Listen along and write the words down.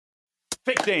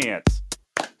Fake dance.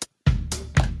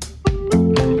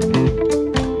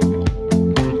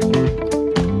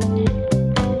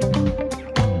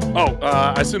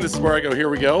 I assume this is where I go. Here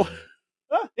we go.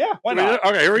 Yeah, why not?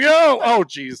 Okay, here we go. Oh,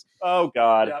 geez. Oh,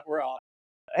 God. Yeah, we're on.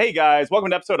 Hey, guys. Welcome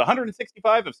to episode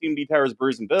 165 of CMD Towers,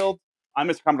 Brews, and Builds. I'm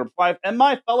Mr. Commodore 5, and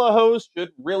my fellow host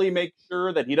should really make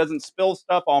sure that he doesn't spill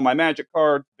stuff on my magic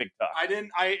card, Big Tuck.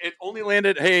 It only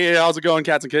landed. Hey, how's it going,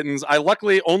 cats and kittens? I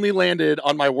luckily only landed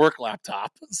on my work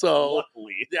laptop. So,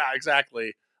 Luckily. yeah,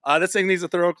 exactly. This thing needs a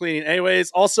thorough cleaning.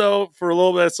 Anyways, also for a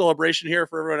little bit of celebration here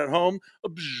for everyone at home,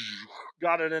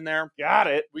 got it in there. Got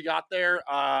it. We got there.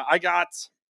 I'm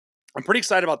pretty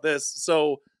excited about this.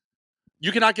 So,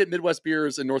 you cannot get Midwest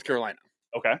beers in North Carolina.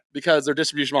 Okay. Because their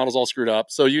distribution model is all screwed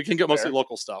up. So you can get mostly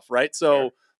local stuff, right? So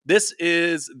this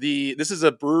is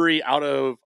a brewery out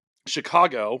of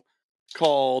Chicago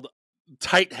called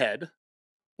Tighthead,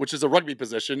 which is a rugby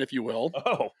position, if you will.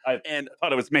 Oh, I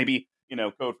thought it was maybe,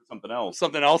 code for something else.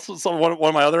 Something else, one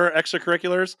of my other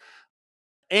extracurriculars.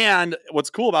 And what's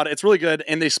cool about it, it's really good.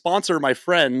 And they sponsor my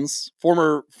friend's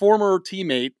former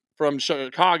teammate from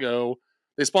Chicago.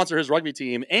 They sponsor his rugby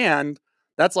team, and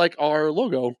that's like our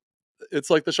logo.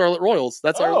 It's like the Charlotte Royals.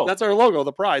 That's our logo,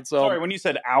 the Pride. So sorry, when you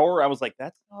said our, I was like,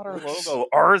 that's not our logo.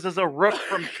 Ours is a rook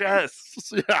from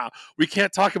chess. Yeah, we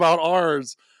can't talk about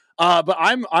ours. But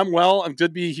I'm well. I'm good to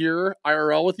be here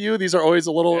IRL with you. These are always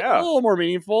a little more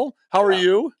meaningful. How are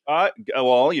you?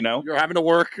 Well, you're having to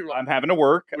work. I'm having to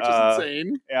work, which is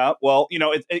insane. Yeah. Well,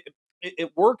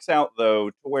 it works out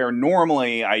though to where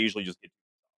normally I usually just get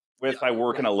I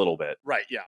work in a little bit. Right.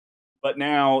 Yeah. But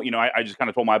now, I just kind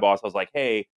of told my boss, I was like,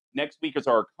 hey, next week is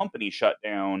our company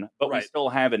shutdown, but we still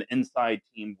have an inside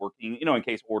team working, in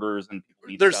case orders and people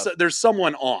need stuff. There's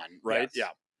someone on, right? Yes.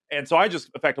 Yeah. And so I just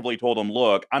effectively told them,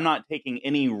 look, I'm not taking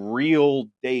any real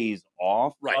days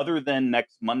off other than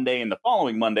next Monday and the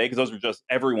following Monday, because those are just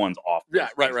everyone's off. Yeah,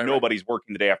 right. Nobody's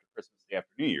working the day after Christmas, the day after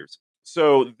New Year's.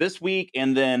 So this week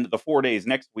and then the 4 days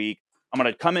next week, I'm going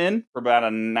to come in for about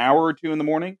an hour or two in the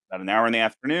morning, about an hour in the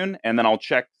afternoon, and then I'll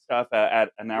check stuff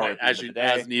at an hour as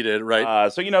needed,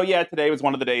 right? So, today was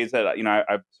one of the days that,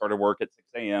 I started work at 6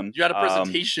 a.m. You had a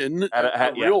presentation,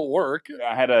 real work.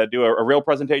 I had to do a real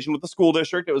presentation with the school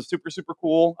district. It was super, super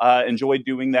cool. Enjoyed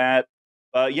doing that.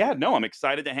 I'm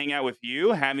excited to hang out with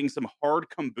you, having some hard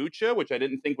kombucha, which I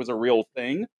didn't think was a real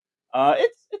thing.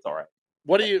 It's all right.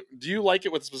 What do you like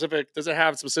it with specific? Does it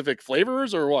have specific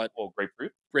flavors or what? Well,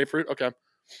 grapefruit. Grapefruit. Okay.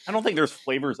 I don't think there's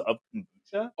flavors of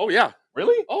kombucha. Oh yeah.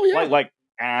 Really? Oh yeah. Like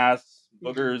ass,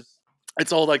 boogers.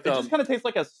 It's all like it just kind of tastes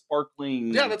like a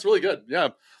sparkling. Yeah, that's really good. Yeah.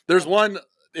 There's one,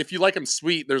 if you like them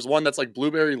sweet, there's one that's like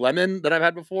blueberry lemon that I've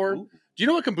had before. Ooh. Do you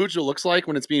know what kombucha looks like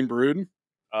when it's being brewed?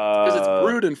 Because it's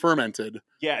brewed and fermented.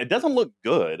 Yeah, it doesn't look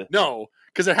good. No,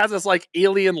 because it has this like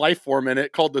alien life form in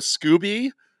it called the Scooby.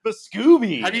 The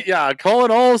Scooby. Call it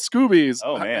all Scoobies.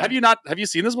 Oh man, have you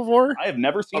seen this before? I have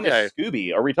never seen a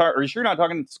Scooby. Are you sure you're not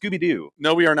talking Scooby Doo?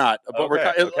 No, we are not. But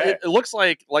it looks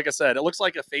like I said, it looks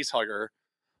like a face hugger.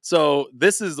 So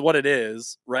this is what it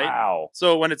is, right? Wow.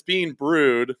 So when it's being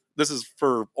brewed, this is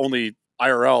for only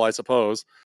IRL, I suppose.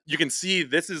 You can see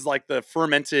this is like the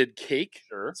fermented cake.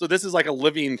 Sure. So this is like a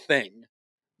living thing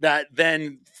that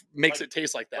then makes it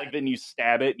taste like that. Like then you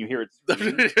stab it and you hear it.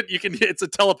 It's a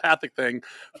telepathic thing.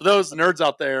 For those nerds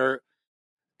out there,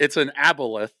 it's an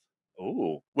aboleth.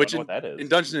 Ooh, which what that is in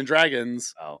Dungeons and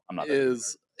Dragons. Oh, I'm not.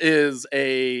 Is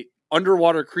a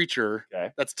underwater creature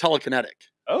that's telekinetic.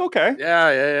 Oh, okay.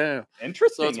 Yeah.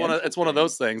 Interesting. So it's one of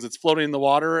those things. It's floating in the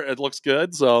water. It looks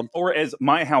good. So, or as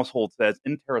my household says,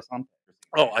 interessante.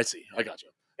 Oh, I see. I got you.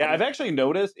 Yeah, I've actually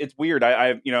noticed. It's weird.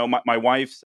 My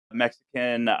wife's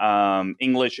Mexican.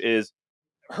 English is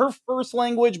her first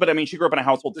language, but I mean, she grew up in a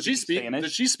household. Did she speak Spanish?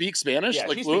 Did she speak Spanish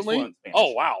she fluently? Fluent Spanish.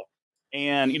 Oh, wow.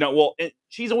 And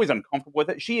she's always uncomfortable with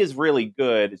it. She is really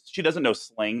good. She doesn't know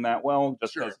slang that well,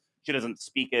 just because she doesn't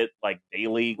speak it like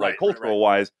daily, cultural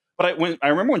wise. But I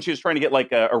remember when she was trying to get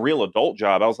like a real adult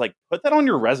job, I was like, put that on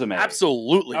your resume.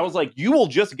 Absolutely. I was like, you will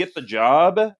just get the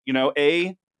job.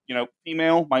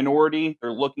 Female, minority.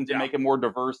 They're looking to make a more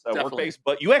diverse workplace,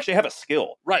 but you actually have a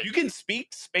skill. Right. You can speak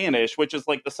Spanish, which is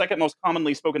like the second most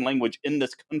commonly spoken language in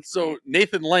this country. So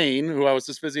Nathan Lane, who I was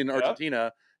just visiting in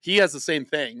Argentina, he has the same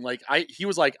thing. Like he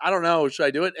was like, I don't know, should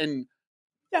I do it? And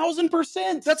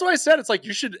 1000%. That's what I said. It's like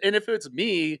you should. And if it's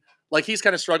me, like he's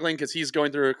kind of struggling because he's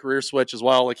going through a career switch as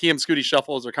well. Like he and Scooty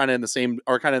Shuffles are kind of in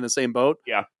the same boat.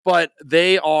 Yeah, but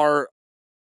they are.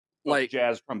 Like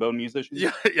jazz trombone musicians.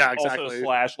 Yeah, exactly.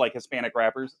 Also / like Hispanic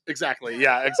rappers. Exactly.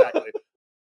 Yeah, exactly.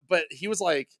 But he was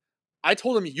like, I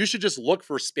told him you should just look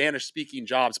for Spanish speaking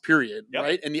jobs, period. Yep.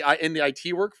 Right. In the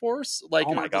IT workforce, like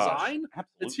Oh my gosh. design,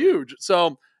 Absolutely. it's huge.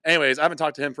 So anyways, I haven't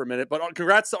talked to him for a minute, but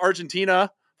congrats to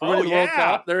Argentina for winning the World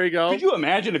Cup. There you go. Could you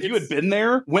imagine if you had been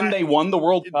there when they won the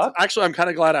World Cup? Actually, I'm kind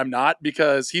of glad I'm not,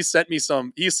 because he sent me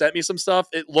some stuff.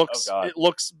 It looks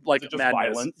like just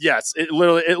madness. violence? Yes, it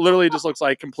literally just looks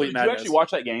like complete Did you madness. actually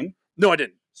watch that game? No, I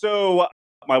didn't. So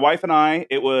my wife and I,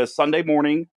 it was Sunday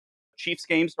morning. Chiefs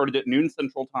game started at noon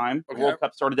Central Time. The World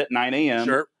Cup started at 9 a.m.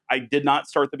 Sure. I did not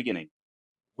start the beginning.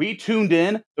 We tuned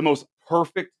in the most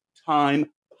perfect time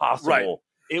possible. Right.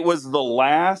 It was the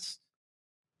last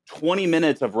 20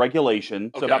 minutes of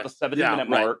regulation, so about the 70-minute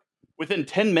mark. Within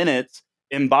 10 minutes,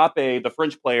 Mbappe, the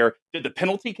French player, did the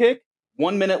penalty kick.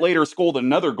 1 minute later, scored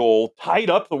another goal, tied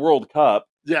up the World Cup.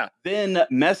 Yeah. Then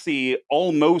Messi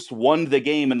almost won the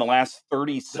game in the last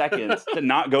 30 seconds to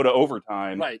not go to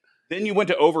overtime. Right. Then you went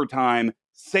to overtime,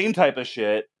 same type of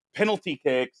shit, penalty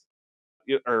kicks,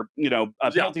 or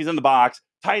penalties in the box,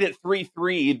 tied at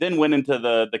 3-3, then went into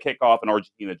the kickoff, and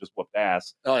Argentina just whooped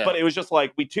ass. Oh, yeah. But it was just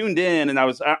like, we tuned in, and I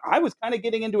was kind of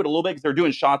getting into it a little bit because they're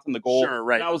doing shots in the goal. Sure,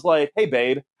 right. And I was like, hey,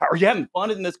 babe, are you having fun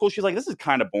in this goal? She's like, this is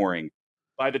kind of boring.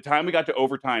 By the time we got to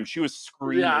overtime, she was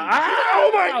screaming. Yeah.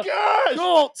 Oh my gosh!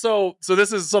 Cool. So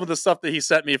this is some of the stuff that he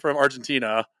sent me from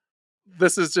Argentina.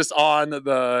 This is just on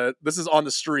the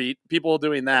street. People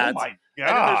doing that. Oh my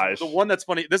gosh! The one that's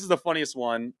funny. This is the funniest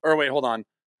one. Or wait, hold on.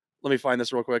 Let me find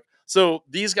this real quick. So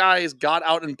these guys got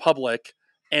out in public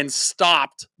and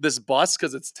stopped this bus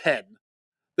because it's 10.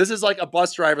 This is like a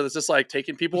bus driver that's just like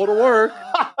taking people to work.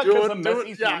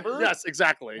 Yes,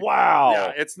 exactly. Wow.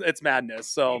 Yeah, it's madness.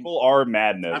 So people are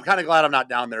madness. I'm kind of glad I'm not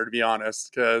down there, to be honest,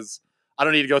 because I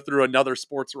don't need to go through another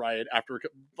sports riot after,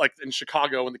 like in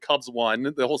Chicago when the Cubs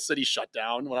won, the whole city shut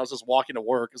down when I was just walking to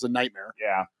work. It was a nightmare.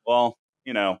 Yeah. Well,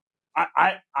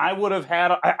 I would have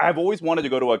had. I've always wanted to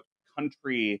go to a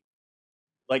country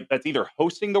like that's either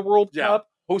hosting the World Cup,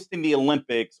 hosting the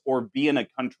Olympics, or be in a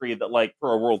country that like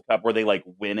for a World Cup where they like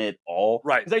win it all.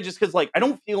 Right. Because I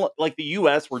don't feel like the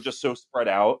U.S. were just so spread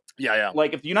out. Yeah.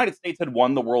 Like if the United States had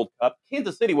won the World Cup,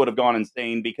 Kansas City would have gone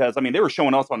insane because they were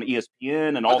showing us on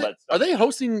ESPN and all that stuff. Are they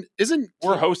hosting?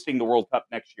 We're hosting the World Cup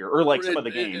next year, or like some of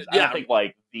the games. I don't think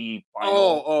like the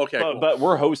final. Oh, okay. But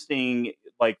we're hosting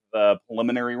like the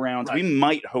preliminary rounds. Right. We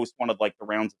might host one of like the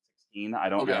rounds of 16. I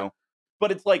don't know.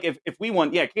 But it's like if we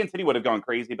won, Kansas City would have gone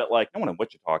crazy, but like no one in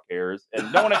Wichita cares,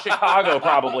 and no one in Chicago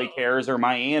probably cares, or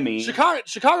Miami.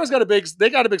 Chicago's got a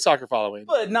big soccer following,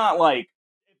 but not like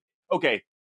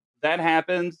that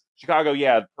happens. Chicago,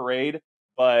 parade.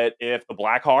 But if the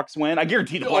Blackhawks win, I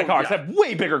guarantee the Blackhawks have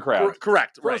way bigger crowds.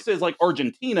 Correct. Versus like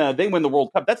Argentina, they win the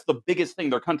World Cup. That's the biggest thing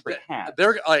their country has.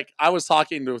 They're like, I was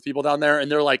talking to people down there,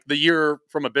 and they're like, the year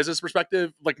from a business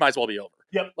perspective, like, might as well be over.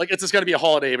 Yep. Like, it's just going to be a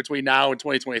holiday between now and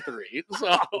 2023.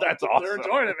 So that's awesome. They're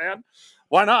enjoying it, man.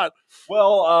 Why not?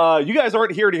 Well, you guys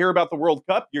aren't here to hear about the World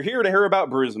Cup. You're here to hear about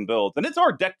Brews and Builds. And it's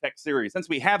our Deck Tech series. Since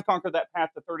we have conquered that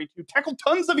path to 32, tackled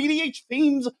tons of EDH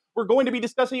themes, we're going to be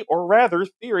discussing, or rather,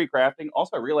 theory crafting.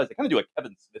 Also, I realized I kind of do a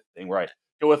Kevin Smith thing where I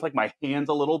go with like my hands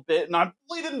a little bit and I'm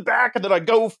leaning back and then I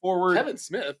go forward. Kevin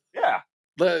Smith? Yeah.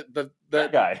 That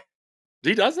guy.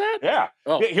 He does that? Yeah.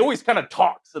 Oh. He always kind of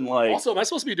talks and like... Also, am I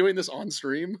supposed to be doing this on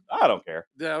stream? I don't care.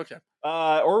 Yeah, okay.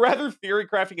 Or rather, theory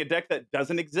crafting a deck that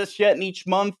doesn't exist yet in each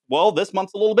month. Well, this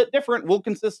month's a little bit different. Will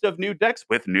consist of new decks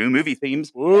with new movie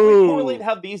themes. And we correlate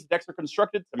how these decks are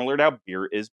constructed, similar to how beer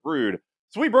is brewed.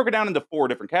 So we broke it down into 4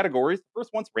 different categories. The first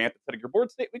one's ramp and setting your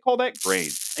board state. We call that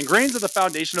grains. And grains are the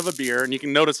foundation of a beer. And you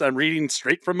can notice I'm reading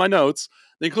straight from my notes.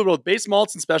 They include both base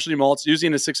malts and specialty malts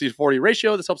using a 60-40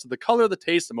 ratio. This helps with the color, the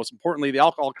taste, and most importantly, the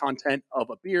alcohol content of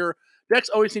a beer. Decks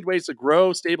always need ways to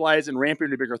grow, stabilize, and ramp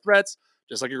into bigger threats.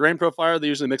 Just like a grain profiler, they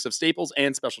usually mix of staples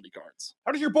and specialty cards.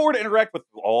 How does your board interact with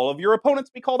all of your opponents?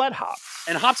 We call that hops.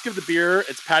 And hops give the beer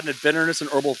its patented bitterness and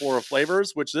herbal floral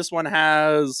flavors, which this one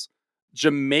has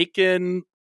Jamaican...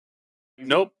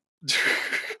 Nope.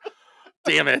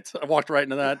 Damn it. I walked right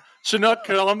into that. Chinook,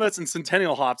 Columbus, and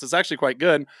Centennial hops. It's actually quite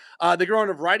good. They grow in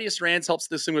a variety of strands, helps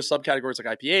distinguish subcategories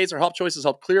like IPAs. Our hop choices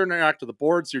help clear and interact with the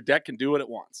board so your deck can do what it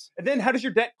wants. And then how does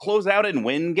your deck close out and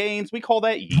win games? We call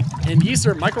that yeast. And yeast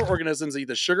are microorganisms that eat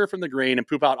the sugar from the grain and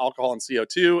poop out alcohol and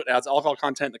CO2. It adds alcohol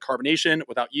content and carbonation.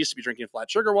 Without yeast, you'd be drinking flat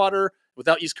sugar water.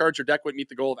 Without yeast cards, your deck wouldn't meet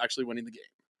the goal of actually winning the game.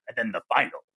 And then the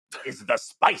final is the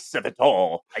spice of it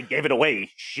all. I gave it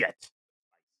away. Shit.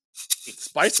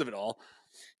 Spice of it all.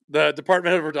 The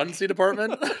Department of Redundancy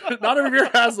Department. Not every beer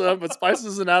has them, but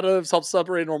spices and additives help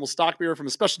separate normal stock beer from a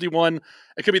specialty one.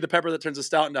 It could be the pepper that turns a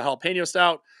stout into a jalapeno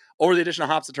stout, or the addition of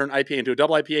hops that turn IPA into a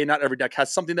double IPA. Not every deck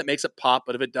has something that makes it pop,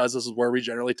 but if it does, this is where we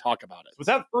generally talk about it.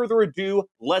 Without further ado,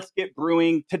 let's get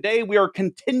brewing. Today, we are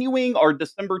continuing our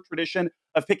December tradition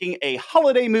of picking a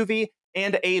holiday movie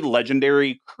and a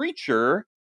legendary creature.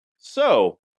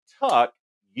 So, Tuck,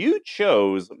 you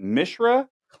chose Mishra,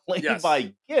 played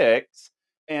by Gix,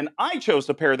 and I chose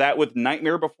to pair that with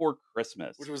Nightmare Before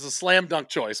Christmas, which was a slam dunk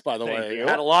choice, by the way. You.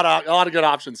 Had a lot of good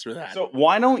options through that. So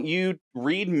why don't you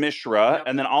read Mishra,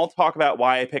 and then I'll talk about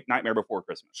why I picked Nightmare Before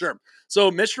Christmas. Sure.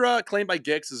 So Mishra, claimed by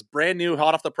Gix, is brand new,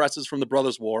 hot off the presses from the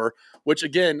Brothers War. Which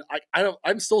again,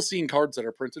 I'm still seeing cards that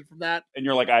are printed from that, and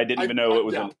you're like, I didn't even know it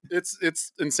was.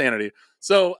 It's insanity.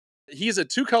 So. He's a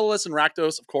 2 colorless and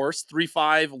Rakdos, of course,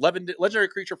 3/5, legendary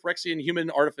creature, Phyrexian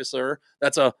human artificer.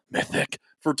 That's a mythic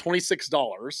for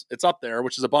 $26. It's up there,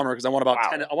 which is a bummer because I want about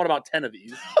 10. I want about 10 of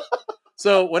these.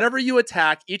 So whenever you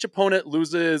attack, each opponent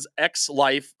loses X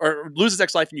life, and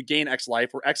you gain X life,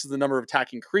 where X is the number of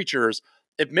attacking creatures.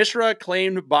 If Mishra,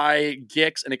 claimed by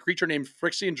Gix, and a creature named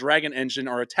Phyrexian Dragon Engine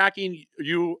are attacking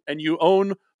you, and you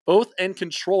own both and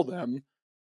control them.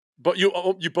 But you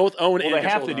both own. Well, they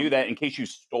have to do that in case you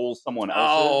stole someone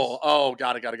else's. Oh,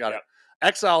 got it.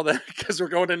 Exile them because we're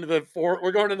going into the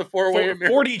 4-way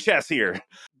 40 chess here.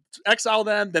 Exile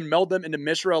them, then meld them into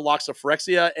Mishra, locks of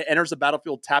Phyrexia. It enters the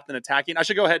battlefield tapped and attacking. I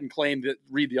should go ahead and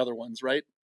read the other ones, right?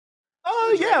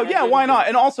 Oh, yeah, why not?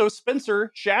 And also,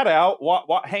 Spencer, shout out,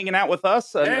 hanging out with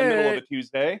us in the middle of a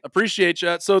Tuesday. Appreciate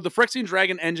you. So the Phyrexian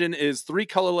Dragon Engine is 3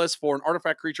 colorless for an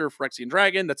artifact creature, Phyrexian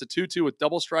Dragon. That's a 2/2 with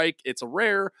double strike. It's a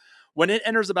rare. When it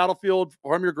enters the battlefield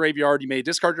from your graveyard, you may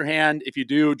discard your hand. If you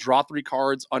do, draw 3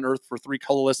 cards, unearth for 3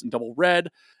 colorless and double red.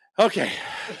 Okay.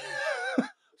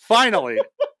 Finally.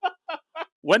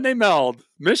 When they meld,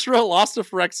 Mishra, Lost to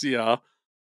Phyrexia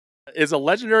is a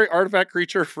legendary artifact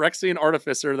creature, Phyrexian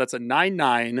Artificer. That's a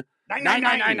 9/9.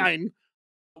 9/9.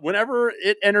 Whenever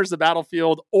it enters the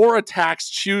battlefield or attacks,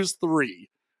 choose 3.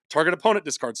 Target opponent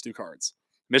discards 2 cards.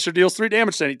 Mishra deals 3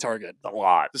 damage to any target. A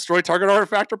lot. Destroy target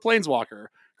artifact or planeswalker.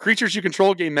 Creatures you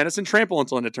control gain menace and trample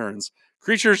until end of turns.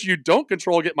 Creatures you don't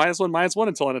control get -1/-1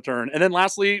 until end of turn. And then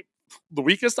lastly, the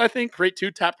weakest, I think, create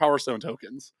 2 tap Power Stone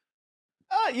tokens.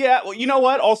 Yeah, well, you know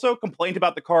what? Also, complaint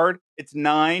about the card. It's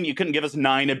 9. You couldn't give us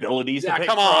 9 abilities to pick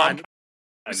come on. from.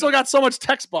 We still got so much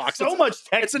text box.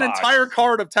 It's an entire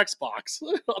card of text box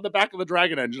on the back of the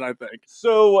Dragon Engine, I think.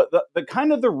 So the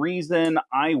kind of the reason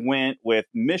I went with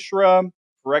Mishra,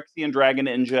 Phyrexian Dragon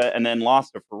Engine, and then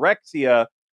Lost to Phyrexia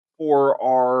for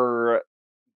our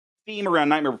theme around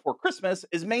Nightmare Before Christmas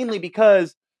is mainly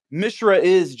because Mishra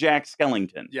is Jack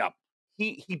Skellington. Yeah.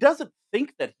 He doesn't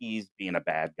think that he's being a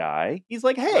bad guy. He's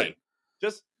like, hey,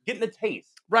 just getting a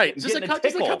taste. Right. Just a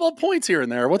couple of points here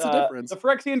and there. What's the difference? The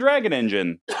Phyrexian Dragon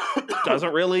Engine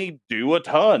doesn't really do a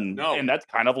ton. No. And that's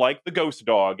kind of like the Ghost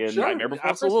Dog in Nightmare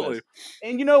Before Christmas.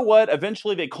 And you know what?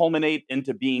 Eventually they culminate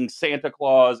into being Santa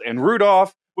Claus and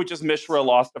Rudolph, which is Mishra,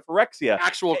 Lost to Phyrexia.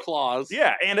 Actual claws.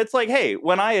 Yeah. And it's like, hey,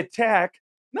 when I attack,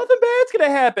 nothing bad's going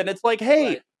to happen. It's like,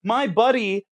 hey, my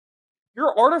buddy,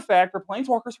 your artifact or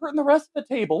planeswalker's hurting the rest of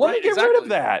the table. Let me get rid of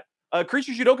that.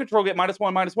 Creatures you don't control get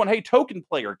 -1/-1. Hey, token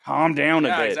player, calm down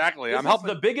a bit. Exactly. I'm helping.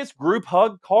 The biggest group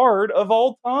hug card of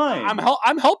all time.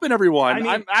 I'm helping everyone. I mean,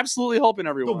 I'm absolutely helping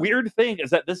everyone. The weird thing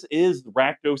is that this is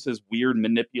Rakdos's weird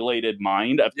manipulated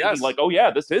mind of thinking like, oh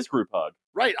yeah, this is group hug.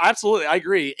 Right. Absolutely. I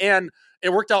agree. And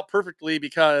it worked out perfectly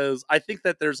because I think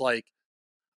that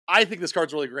I think this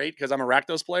card's really great because I'm a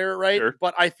Rakdos player, right? Sure.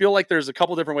 But I feel like there's a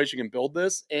couple different ways you can build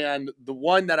this. And the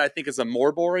one that I think is a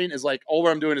more boring is like, all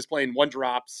I'm doing is playing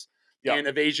 1-drops and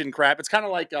evasion crap. It's kind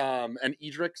of like an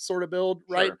Edric sort of build,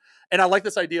 right? Sure. And I like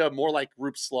this idea of more like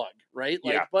group slug, right?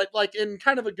 Like, but like in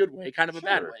kind of a good way, kind of a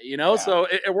bad way, you know? Yeah. So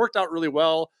it worked out really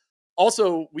well.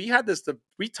 Also, we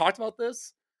talked about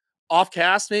this off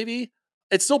cast maybe.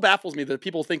 It still baffles me that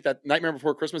people think that Nightmare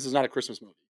Before Christmas is not a Christmas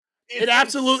movie. It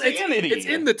absolutely, it's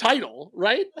in the title,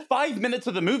 right? 5 minutes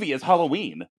of the movie is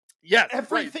Halloween. Yeah,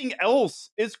 everything else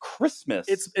is Christmas.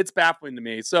 It's baffling to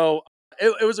me. So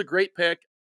it was a great pick.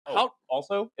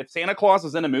 Also, if Santa Claus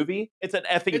is in a movie, it's an effing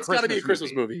Christmas movie. It's got to be a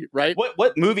Christmas movie, right?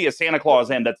 What movie is Santa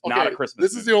Claus in that's not a Christmas movie?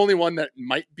 This is the only one that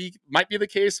might be the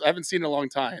case. I haven't seen it in a long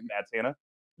time. Bad Santa?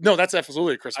 No, that's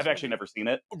absolutely a Christmas movie. I've actually never seen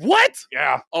it. What?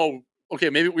 Yeah. Oh, okay.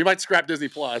 Maybe we might scrap Disney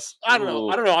Plus. I don't know.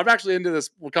 I'm actually into this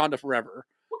Wakanda Forever.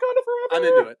 I'm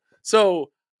into it.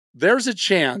 So there's a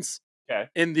chance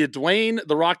in the Dwayne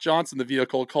The Rock Johnson the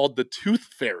vehicle called the Tooth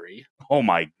Fairy. Oh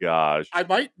my gosh! I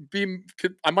might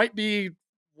be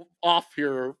off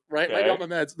here, right? Okay. Might be on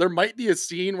my meds. There might be a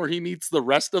scene where he meets the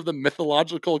rest of the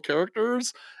mythological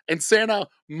characters, and Santa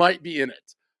might be in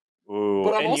it. Ooh,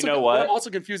 But I'm and also, you know what? I'm also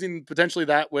confusing potentially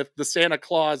that with the Santa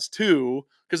Claus 2,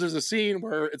 because there's a scene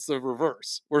where it's the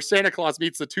reverse, where Santa Claus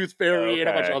meets the Tooth Fairy and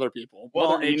a bunch of Okay. other people.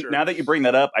 Well, Mother Nature. now that you bring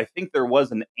that up, I think there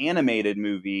was an animated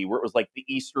movie where it was like the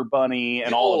Easter Bunny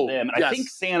and all of them, and I think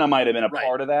yes. Santa might have been a Right.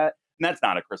 part of that. And that's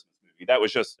not a Christmas movie. That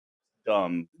was just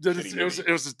dumb. It was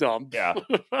just dumb. Yeah.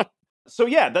 So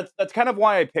yeah, that's kind of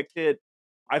why I picked it.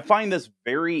 I find this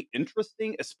very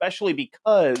interesting, especially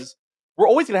because we're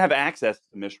always going to have access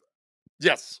to Mishra.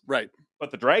 Yes, right.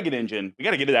 But the Dragon Engine, we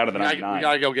got to get it out of the 99. We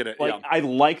got to go get it. Like, yeah. I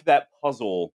like that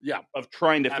puzzle Yeah. of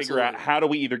trying to figure out how do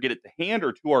we either get it to hand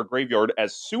or to our graveyard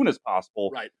as soon as possible.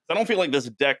 Right. I don't feel like this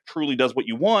deck truly does what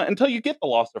you want until you get the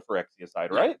Lost of Phyrexia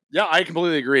side, right? Yeah, I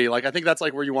completely agree. Like, I think that's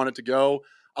like where you want it to go.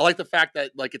 I like the fact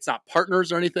that like it's not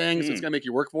partners or anything, so it's gonna make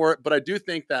you work for it. But I do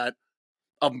think that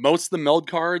of most of the meld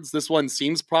cards, this one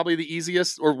seems probably the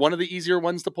easiest or one of the easier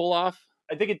ones to pull off.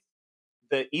 I think it's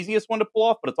the easiest one to pull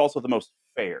off, but it's also the most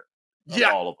fair.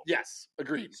 All of them. Yes,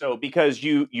 agreed. So because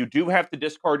you do have to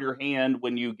discard your hand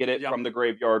when you get it from the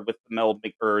graveyard with the meld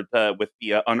or with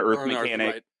the unearth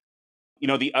mechanic. Right. You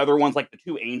know, the other ones like the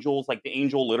two angels, like the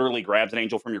angel literally grabs an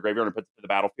angel from your graveyard and puts it to the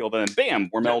battlefield, and then bam,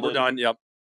 we're melded. We're done. Yep.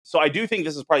 So I do think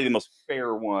this is probably the most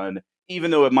fair one,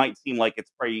 even though it might seem like it's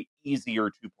probably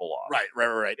easier to pull off. Right.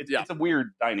 It's a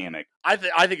weird dynamic. I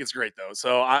think it's great though.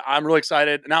 So I'm really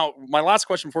excited. Now, my last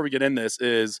question before we get in this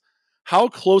is, how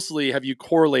closely have you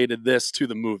correlated this to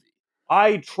the movie?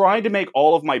 I tried to make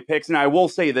all of my picks, and I will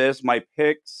say this, my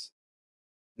picks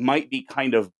might be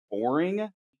kind of boring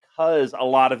because a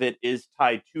lot of it is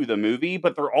tied to the movie,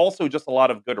 but they're also just a lot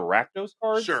of good Rakdos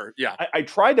cards. Sure, yeah. I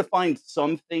tried to find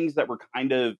some things that were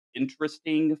kind of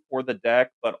interesting for the deck,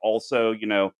 but also, you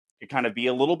know, could kind of be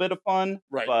a little bit of fun.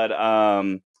 Right. But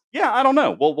yeah, I don't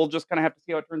know. We'll just kind of have to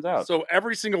see how it turns out. So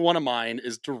every single one of mine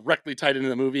is directly tied into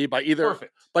the movie by either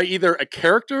a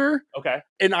character,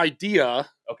 an idea,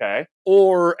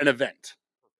 or an event.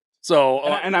 So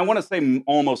and I want to say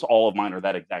almost all of mine are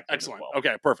that exact. Excellent. As well.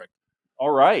 Okay, perfect.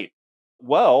 All right.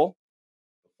 Well,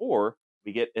 before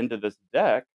we get into this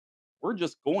deck, we're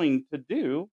just going to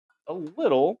do a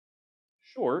little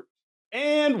short,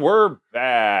 and we're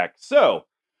back. So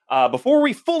before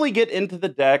we fully get into the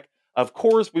deck, of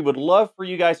course, we would love for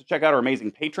you guys to check out our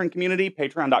amazing Patreon community,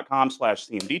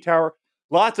 patreon.com/CMD Tower.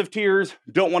 Lots of tiers.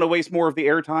 Don't want to waste more of the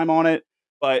airtime on it,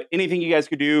 but anything you guys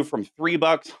could do from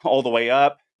 $3 all the way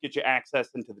up, get you access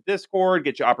into the Discord,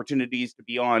 get you opportunities to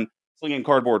be on Slinging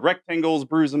Cardboard Rectangles,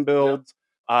 Brews and Builds,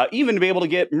 even to be able to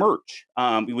get merch.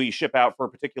 We ship out for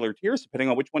particular tiers depending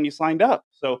on which one you signed up.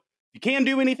 So if you can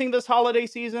do anything this holiday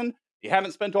season, you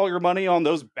haven't spent all your money on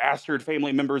those bastard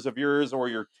family members of yours or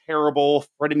your terrible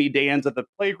frenemy Dans at the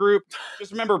playgroup,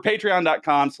 just remember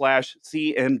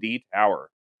patreon.com/CMD Tower.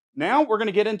 Now we're going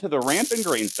to get into the ramp and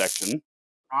grain section.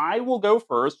 I will go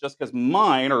first just because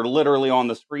mine are literally on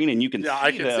the screen and you can see them. Yeah,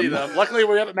 I can see them. Luckily,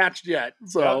 we haven't matched yet.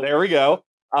 So there we go.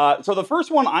 So the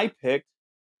first one I picked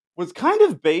was kind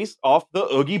of based off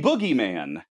the Oogie Boogie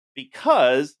Man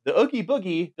because the Oogie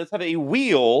Boogie does have a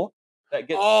wheel that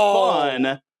gets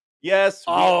spun. Yes,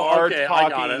 we are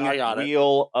talking I got it.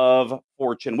 Wheel of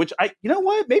Fortune, which you know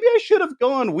what? Maybe I should have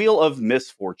gone Wheel of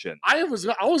Misfortune. I was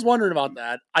wondering about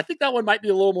that. I think that one might be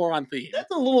a little more on theme. That's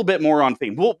a little bit more on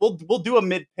theme. We'll do a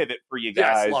mid pivot for you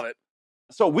guys. Yes, love it.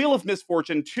 So Wheel of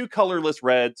Misfortune, 2 colorless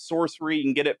red, sorcery. You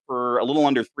can get it for a little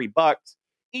under $3.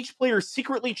 Each player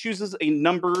secretly chooses a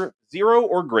number 0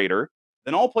 or greater.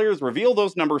 Then all players reveal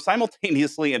those numbers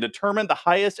simultaneously and determine the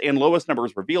highest and lowest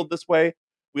numbers revealed this way.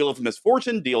 Wheel of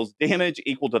Misfortune deals damage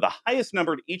equal to the highest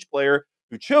number to each player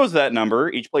who chose that number.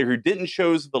 Each player who didn't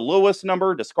choose the lowest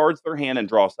number discards their hand and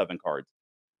draws 7 cards.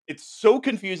 It's so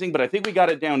confusing, but I think we got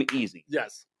it down easy.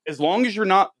 Yes. As long as you're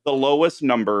not the lowest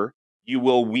number, you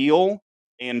will wheel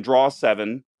and draw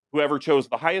 7. Whoever chose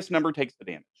the highest number takes the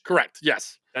damage. Correct.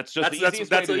 Yes. That's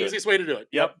the easiest way to do it.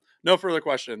 Yep. No further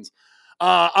questions.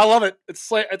 I love it.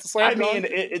 It's a slam dunk. I mean,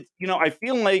 it's I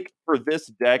feel like for this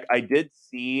deck, I did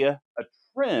see a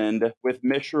trend with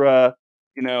Mishra,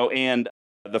 and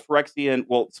the Phyrexian,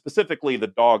 well, specifically the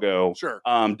Doggo,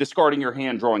 discarding your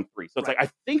hand, drawing 3. So it's like, I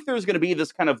think there's going to be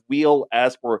this kind of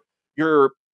wheel-esque where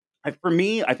for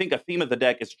me, I think a theme of the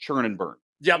deck is churn and burn.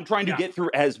 Yeah, I'm trying to get through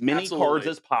as many cards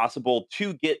as possible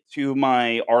to get to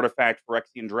my artifact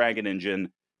Phyrexian Dragon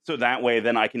Engine. So that way,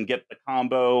 then I can get the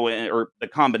combo or the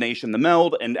combination, the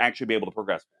meld, and actually be able to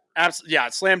progress. Absolutely, yeah,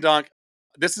 slam dunk.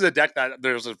 This is a deck that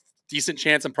there's a decent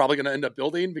chance I'm probably going to end up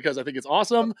building because I think it's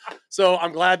awesome. So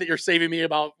I'm glad that you're saving me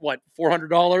about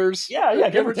 $400. Yeah,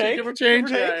 give or change.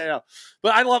 Yeah.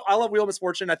 But I love Wheel of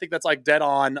Misfortune. I think that's like dead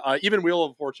on. Even Wheel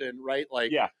of Fortune, right?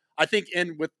 Like, yeah. I think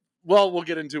we'll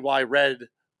get into why red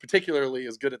particularly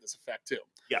is good at this effect too.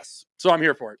 Yes. So I'm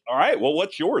here for it. All right. Well,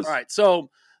 what's yours? All right.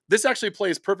 So this actually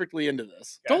plays perfectly into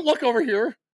this. Okay. Don't look over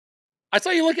here. I saw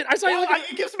you looking.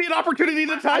 It gives me an opportunity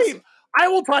to type. I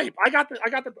will type. I got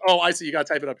the. Oh, I see. You got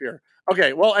to type it up here.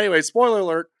 Okay. Well, anyway, spoiler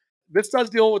alert. This does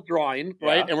deal with drawing,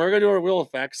 right? And we're going to do our wheel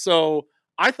effects. So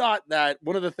I thought that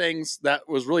one of the things that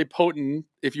was really potent,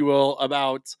 if you will,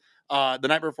 about The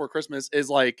Nightmare Before Christmas is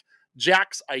like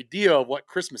Jack's idea of what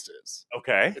Christmas is.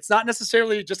 Okay. It's not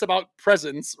necessarily just about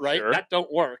presents, right? Sure. That don't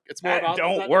work. It's more about that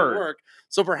don't work.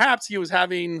 So perhaps he was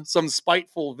having some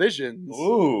spiteful visions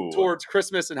towards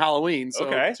Christmas and Halloween.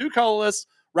 So 2 colorless,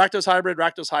 Rakdos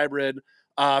Hybrid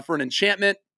for an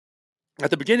enchantment. At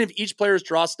the beginning of each player's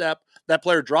draw step, that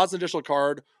player draws an additional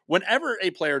card. Whenever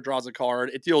a player draws a card,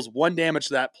 it deals 1 damage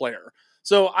to that player.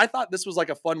 So I thought this was like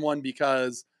a fun one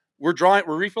because we're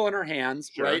refilling our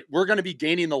hands, right? We're going to be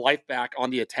gaining the life back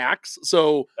on the attacks.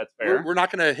 So that's fair. We're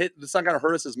not going to hit, it's not going to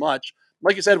hurt us as much.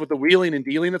 Like you said, with the wheeling and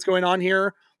dealing that's going on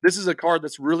here, this is a card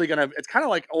that's really going to, it's kind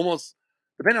of like almost,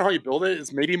 depending on how you build it,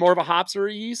 it's maybe more of a hops or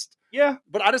a yeast. Yeah.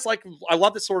 But I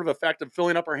love this sort of effect of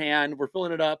filling up our hand. We're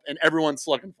filling it up and everyone's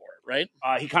slugging for it,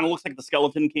 right? He kind of looks like the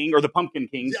Skeleton King or the Pumpkin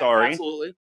King, sorry.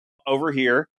 Absolutely. Over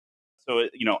here. So,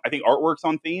 I think artwork's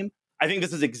on theme. I think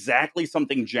this is exactly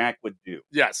something Jack would do.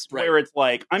 Yes, right. Where it's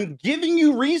like, I'm giving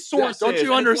you resources. Yeah, don't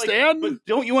you understand? But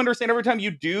don't you understand? Every time you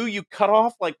do, you cut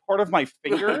off like part of my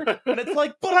finger. And it's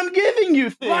like, but I'm giving you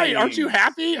things. Right. Aren't you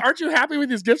happy? Aren't you happy with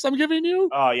these gifts I'm giving you?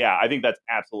 Oh, yeah. I think that's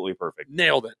absolutely perfect.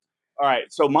 Nailed it. All right.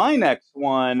 So my next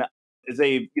one is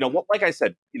like I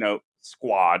said,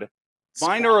 squad.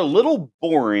 Mine are a little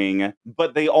boring,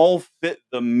 but they all fit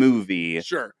the movie.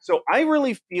 Sure. So I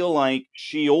really feel like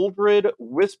Sheoldred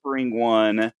Whispering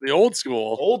One, the old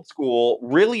school,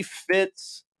 really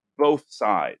fits both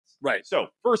sides. Right. So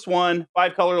first one,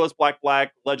 5 colorless,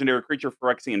 black, legendary creature,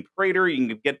 Phyrexian Praetor. You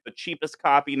can get the cheapest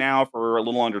copy now for a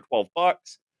little under $12.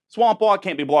 Swamp Walk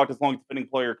can't be blocked as long as the defending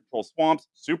player controls swamps.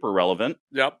 Super relevant.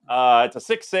 Yep. It's a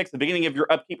 6/6. At the beginning of your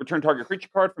upkeep, return target creature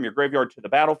card from your graveyard to the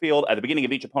battlefield. At the beginning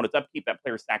of each opponent's upkeep, that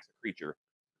player stacks a creature.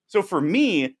 So for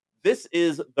me, this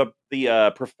is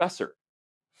the professor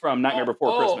from Nightmare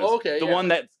Before Christmas. Okay, the one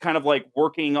that's kind of like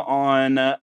working on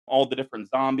all the different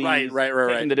zombies. Right.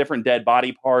 Taking the different dead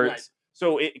body parts. Right.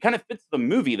 So it kind of fits the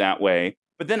movie that way.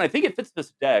 But then I think it fits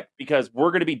this deck because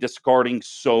we're going to be discarding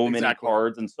so many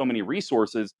cards and so many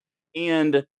resources.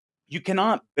 And you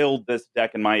cannot build this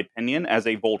deck, in my opinion, as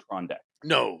a Voltron deck.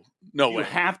 No way.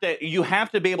 You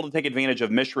have to be able to take advantage of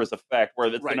Mishra's effect,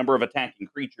 where it's the number of attacking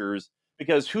creatures,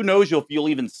 because who knows if you'll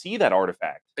even see that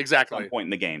artifact at some point in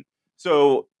the game.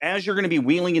 So as you're going to be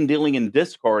wheeling and dealing and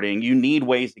discarding, you need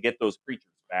ways to get those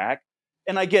creatures back.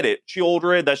 And I get it.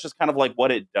 Sheoldred, that's just kind of like what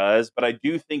it does. But I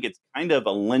do think it's kind of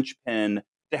a linchpin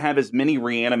to have as many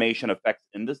reanimation effects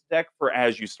in this deck for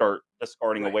as you start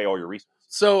discarding away all your resources.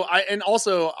 So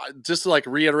just to like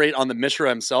reiterate on the Mishra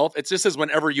himself, it just says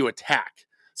whenever you attack.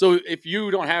 So if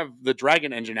you don't have the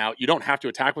dragon engine out, you don't have to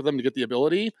attack with them to get the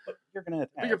ability. But you're going to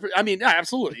attack.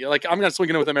 Absolutely. Like I'm going to swing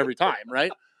in with them every time,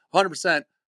 right? 100%.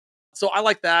 So I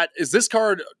like that. Is this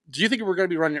card, do you think we're going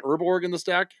to be running Urborg in this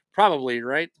deck? Probably,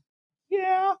 right?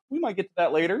 Yeah, we might get to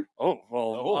that later. I don't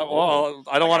want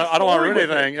to ruin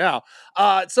anything. Yeah.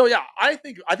 I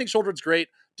think Sheoldred's great.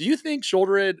 Do you think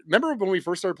Sheoldred? Remember when we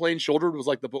first started playing, Sheoldred was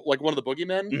like one of the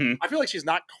boogeymen. Mm-hmm. I feel like she's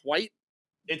not quite.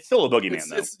 It's still a boogeyman,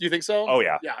 though. You think so? Oh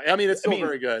yeah. Yeah. I mean, it's still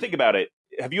very good. Think about it.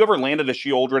 Have you ever landed a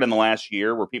Sheoldred in the last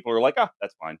year where people are like,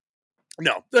 that's fine?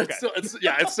 No. It's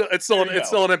still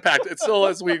an impact. It's still,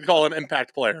 as we call, an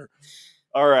impact player.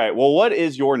 All right. Well, what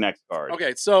is your next card?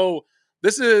 Okay, so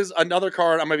this is another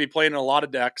card I'm going to be playing in a lot of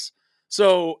decks.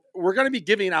 So we're going to be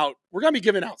giving out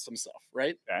some stuff,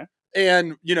 right? Okay.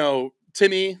 And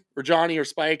Timmy or Johnny or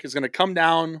Spike is going to come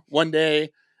down one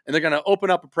day and they're going to open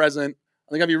up a present and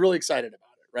they're going to be really excited about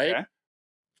it, right? Okay.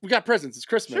 We got presents. It's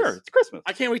Christmas. Sure, it's Christmas.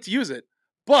 I can't wait to use it.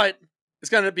 But it's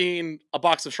going to be a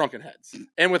box of Shrunken Heads.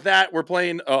 And with that, we're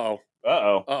playing... I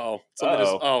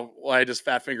just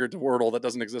fat fingered to Wordle that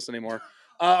doesn't exist anymore.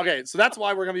 Okay, so that's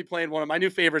why we're going to be playing one of my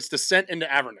new favorites, Descent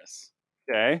into Avernus.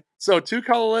 Okay. So 2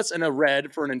 colorless and a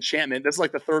red for an enchantment. This is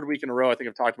like the 3rd week in a row I think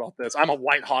I've talked about this. I'm a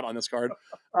white hot on this card.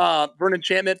 For an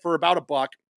enchantment for about $1.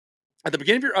 At the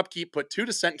beginning of your upkeep, put 2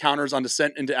 Descent counters on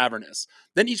Descent into Avernus.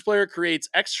 Then each player creates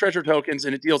X treasure tokens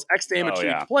and it deals X damage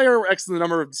to each player, or X the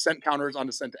number of Descent counters on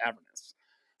Descent to Avernus.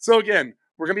 So again,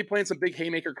 We're going to be playing some big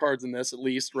haymaker cards in this, at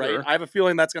least, right? Sure. I have a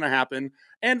feeling that's going to happen.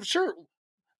 And sure,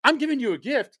 I'm giving you a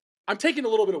gift. I'm taking a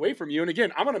little bit away from you. And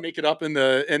again, I'm going to make it up in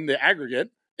the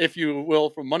aggregate, if you will,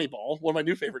 from Moneyball, one of my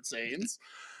new favorite sayings.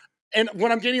 And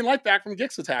when I'm gaining life back from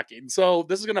Gix attacking. So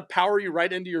this is going to power you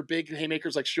right into your big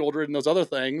haymakers like Shieldred and those other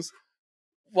things,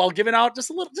 while giving out just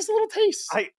a little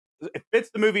taste. It fits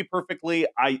the movie perfectly.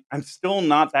 I'm still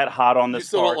not that hot on this. You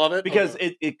still card don't love it? because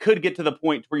it could get to the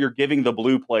point where you're giving the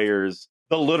blue players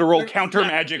the literal counter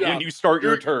magic when you start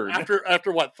your turn.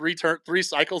 After what, three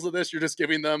cycles of this, you're just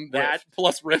giving them that Rift.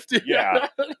 Plus Rift. Yeah,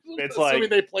 it's like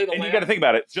they play the and land. you got to think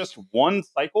about it. Just one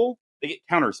cycle, they get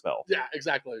counterspell. Yeah,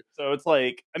 exactly. So it's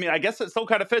like, I mean, I guess it still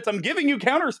kind of fits. I'm giving you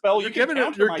counterspell. You're giving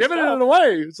it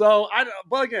away. So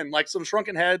but again, like some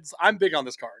Shrunken Heads, I'm big on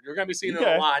this card. You're going to be seeing it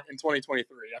a lot in 2023.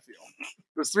 I feel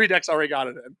there's 3 decks already got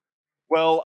it in.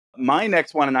 Well, my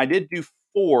next one, and I did do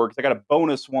 4 because I got a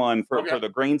bonus one for the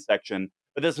grain section.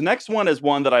 But this next one is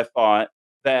one that I thought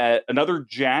that another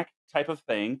Jack type of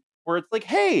thing where it's like,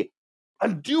 hey,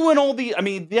 I'm doing all the, I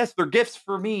mean, yes, they're gifts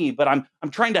for me, but I'm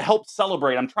trying to help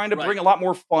celebrate. I'm trying to bring a lot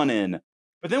more fun in.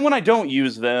 But then when I don't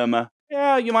use them,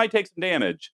 yeah, you might take some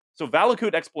damage. So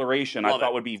Valakut Exploration, I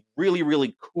thought would be really,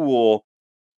 really cool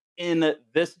in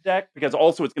this deck because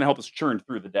also it's going to help us churn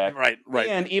through the deck. Right.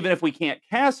 And even if we can't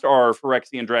cast our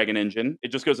Phyrexian Dragon Engine, it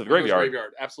just goes to the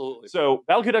graveyard. Absolutely. So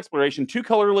Valakut Exploration, 2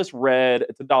 colorless red,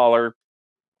 it's $1.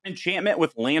 Enchantment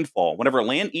with Landfall. Whenever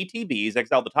land ETBs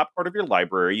exile the top card of your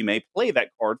library, you may play that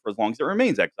card for as long as it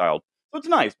remains exiled. So it's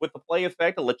nice. With the play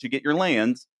effect, it lets you get your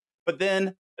lands. But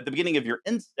then at the beginning of your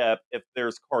end step, if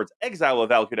there's cards exile of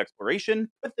Valakut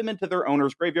Exploration, put them into their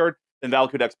owner's graveyard, then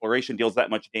Valakut Exploration deals that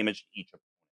much damage to each of them.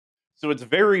 So it's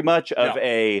very much of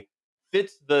a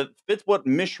fits what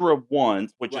Mishra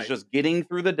wants, which is just getting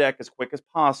through the deck as quick as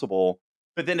possible.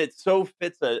 But then it so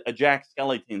fits a Jack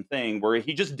Skellington thing where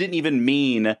he just didn't even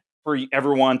mean for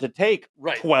everyone to take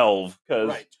 12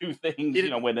 because 2 things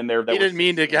went in there. That he didn't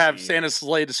mean to have Santa's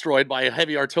sleigh destroyed by a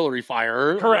heavy artillery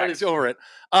fire. Correct. Over it.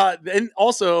 And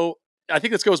also, I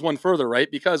think this goes one further, right?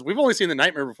 Because we've only seen the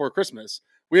Nightmare Before Christmas.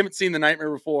 We haven't seen the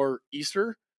Nightmare Before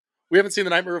Easter. We haven't seen the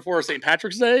Nightmare Before St.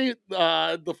 Patrick's Day,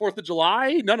 the 4th of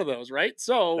July. None of those, right?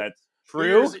 So that's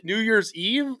true. New Year's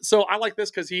Eve. So I like this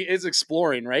because he is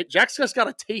exploring, right? Jack's just got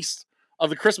a taste of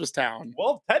the Christmas town.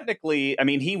 Well, technically, I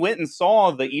mean, he went and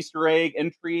saw the Easter egg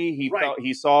entry.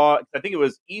 He saw, I think it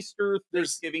was Easter,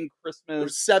 Thanksgiving, Christmas.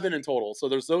 There's 7 in total. So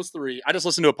there's those 3. I just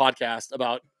listened to a podcast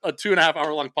about a 2.5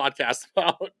 hour long podcast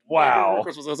about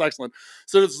Christmas. It was excellent.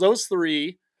 So there's those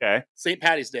 3. Okay. St.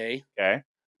 Patty's Day. Okay.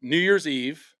 New Year's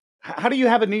Eve. How do you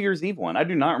have a New Year's Eve one? I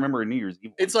do not remember a New Year's Eve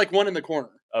one. It's like one in the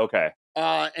corner. Okay.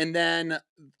 And then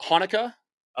Hanukkah.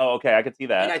 Oh, okay. I could see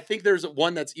that. And I think there's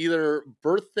one that's either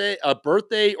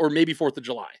birthday or maybe 4th of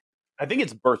July. I think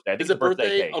it's birthday. I think it's a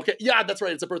birthday cake. Okay. Yeah, that's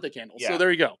right. It's a birthday candle. Yeah. So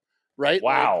there you go. Right?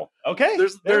 Wow. Okay.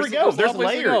 There we go. There's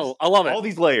layers. I love it. All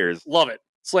these layers. Love it.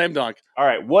 Slam dunk. All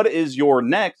right. What is your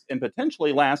next and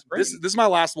potentially last grade? This is my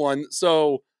last one.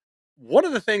 So one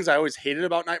of the things I always hated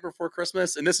about Night Before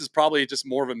Christmas, and this is probably just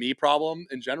more of a me problem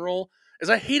in general, is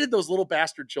I hated those little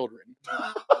bastard children.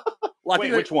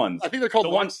 Wait, which ones? I think they're called the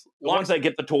ones that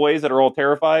get the toys that are all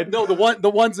terrified. No, the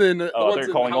ones in. They're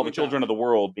calling all the children of the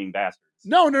world being bastards.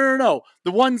 No.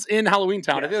 The ones in Halloween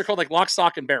Town. Yes. I think they're called like Lock,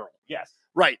 Stock, and Barrel. Yes.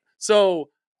 Right. So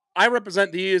I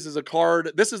represent these as a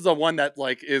card. This is the one that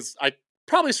I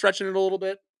probably stretching it a little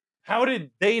bit. How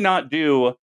did they not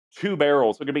do 2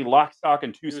 barrels? So it could be Lock, Stock,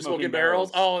 and 2 smoking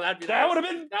barrels. Oh, that would have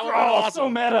been awesome. So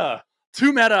meta.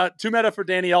 Too meta for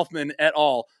Danny Elfman at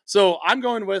all. So I'm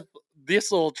going with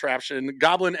this little traption,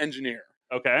 Goblin Engineer.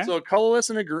 Okay. So colorless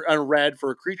and a red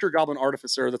for a creature Goblin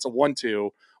Artificer that's a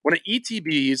 1/2. When it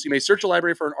ETBs, you may search a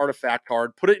library for an artifact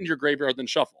card, put it into your graveyard, then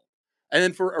shuffle. And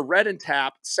then for a red and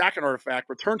tap, sack an artifact,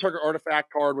 return target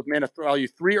artifact card with mana value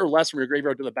 3 or less from your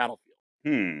graveyard to the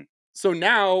battlefield. So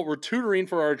now we're tutoring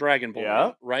for our Dragon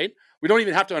Boy, right? We don't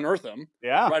even have to unearth him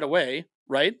right away,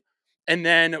 right? And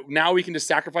then now we can just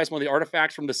sacrifice one of the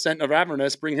artifacts from Descent of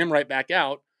Avernus, bring him right back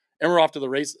out, and we're off to the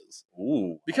races.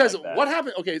 Ooh. Because what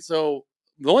happened? Okay, so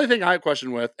the only thing I have a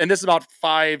question with, and this is about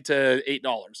 $5 to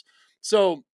 $8.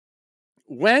 So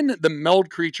when the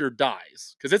meld creature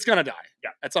dies, because it's gonna die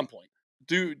at some point,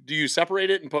 do you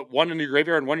separate it and put one in your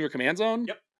graveyard and one in your command zone?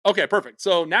 Yep. Okay, perfect.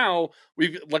 So now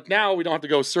we don't have to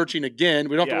go searching again.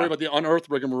 We don't have to worry about the unearth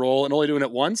rigmarole and only doing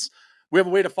it once. We have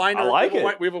a way to find our.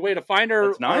 We have a way to find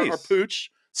our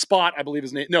pooch. Spot, I believe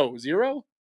his name. No, Zero.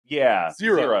 Yeah,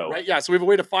 Zero. Right. Yeah. So we have a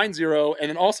way to find Zero, and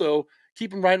then also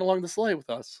keep him riding along the sleigh with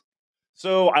us.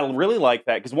 So I really like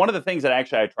that because one of the things that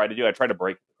actually I tried to do, I tried to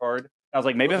break the card. I was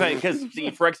like, maybe if because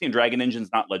the Phyrexian Dragon Engine's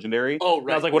not legendary. Oh,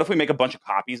 And I was like, what if we make a bunch of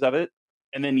copies of it?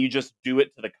 And then you just do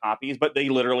it to the copies, but they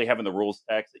literally have in the rules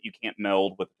text that you can't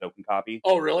meld with the token copy.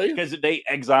 Oh, really? Because they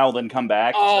exile then come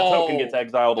back. The token gets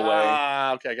exiled away.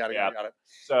 Okay, got it.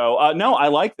 So, no, I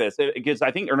like this. It gives,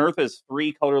 I think Unearth is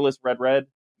 3 colorless red.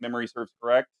 Memory serves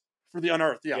correct. For the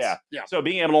Unearthed, yes. Yeah. So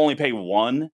being able to only pay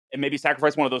 1 and maybe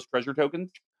sacrifice one of those treasure tokens.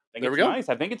 There we go. Nice.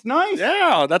 I think it's nice.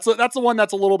 Yeah, that's the one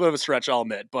that's a little bit of a stretch, I'll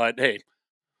admit. But hey,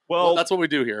 well that's what we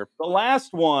do here. The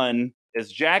last one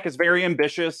is Jack is very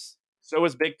ambitious. So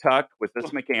is Big Tuck with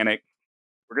this mechanic.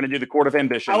 We're going to do the Court of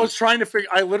Ambition. I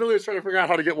literally was trying to figure out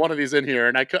how to get one of these in here,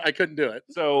 and I couldn't do it.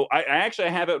 So I actually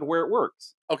have it where it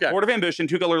works. Okay. Court of Ambition,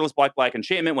 2 colorless black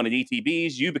enchantment. When it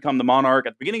ETBs, you become the monarch.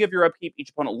 At the beginning of your upkeep,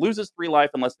 each opponent loses 3 life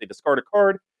unless they discard a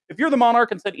card. If you're the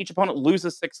monarch, instead, each opponent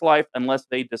loses 6 life unless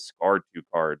they discard 2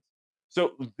 cards.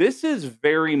 So this is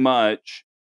very much,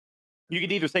 you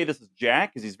could either say this is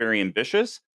Jack because he's very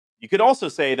ambitious. You could also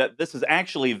say that this is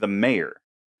actually the mayor.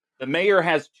 The mayor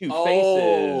has 2 faces.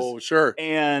 Oh, sure.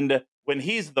 And when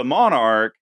he's the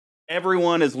monarch,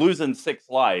 everyone is losing 6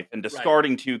 life and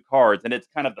discarding 2 cards, and it's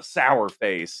kind of the sour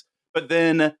face. But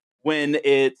then when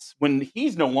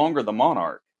he's no longer the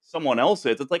monarch, someone else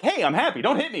is, it's like, hey, I'm happy.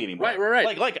 Don't hit me anymore.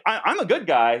 Right. Like I'm a good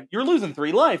guy. You're losing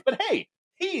 3 life, but hey,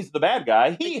 he's the bad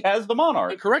guy. He has the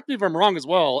monarch. And correct me if I'm wrong as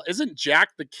well. Isn't Jack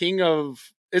the king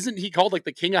of? Isn't he called like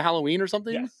the king of Halloween or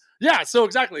something? Yes. Yeah. So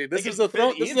exactly, this is the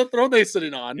throne. This is the throne they're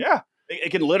sitting on. Yeah, it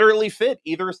can literally fit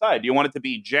either side. Do you want it to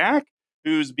be Jack,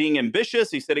 who's being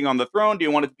ambitious? He's sitting on the throne. Do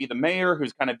you want it to be the mayor,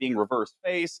 who's kind of being reverse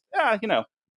face? Yeah,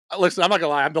 Listen, I'm not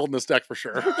gonna lie. I'm building this deck for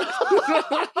sure.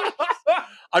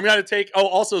 I'm going to take,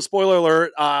 also, spoiler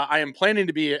alert, I am planning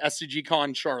to be at SCG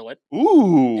Con Charlotte.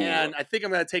 Ooh. And I think I'm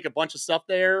going to take a bunch of stuff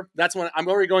there. That's when I'm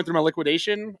already going through my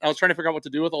liquidation. I was trying to figure out what to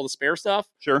do with all the spare stuff.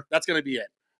 Sure. That's going to be it.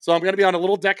 So I'm going to be on a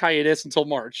little deck hiatus until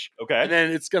March. Okay. And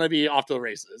then it's going to be off to the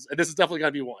races. And this is definitely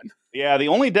going to be one. Yeah, the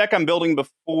only deck I'm building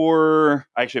before,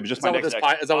 actually, it was just my next deck.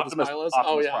 Is that what this pile is?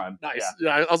 Optimus yeah. Prime. Nice.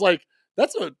 Yeah, I was like,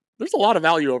 there's a lot of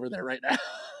value over there right now.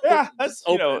 Yeah, that's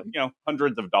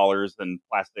hundreds of dollars in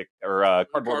plastic or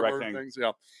cardboard rectangles.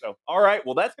 Yeah. So, all right,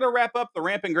 well, that's going to wrap up the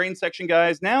Rampant Grain section,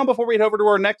 guys. Now, before we head over to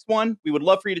our next one, we would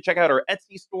love for you to check out our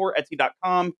Etsy store,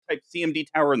 Etsy.com. Type CMD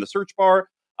Tower in the search bar.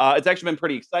 It's actually been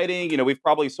pretty exciting. We've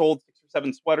probably sold 6 or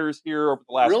 7 sweaters here over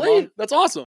the last month. Really? That's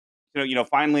awesome.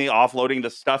 Finally offloading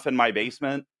the stuff in my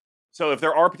basement. So if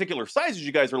there are particular sizes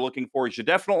you guys are looking for, you should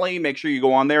definitely make sure you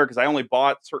go on there because I only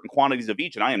bought certain quantities of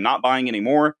each and I am not buying any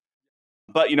more.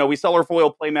 But, we sell our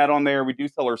foil playmat on there. We do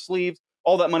sell our sleeves.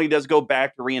 All that money does go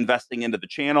back to reinvesting into the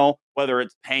channel, whether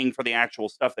it's paying for the actual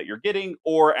stuff that you're getting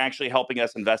or actually helping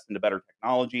us invest into better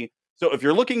technology. So if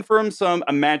you're looking for some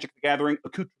Magic the Gathering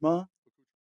accoutrement,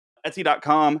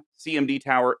 Etsy.com, CMD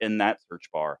Tower in that search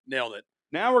bar. Nailed it.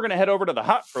 Now we're going to head over to the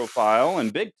hot profile.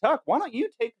 And Big Tuck, why don't you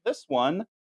take this one?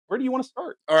 Where do you want to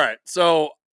start? All right. So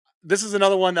this is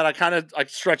another one that I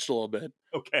stretched a little bit.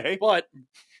 Okay. But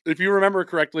if you remember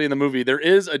correctly in the movie, there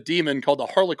is a demon called the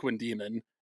Harlequin demon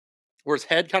where his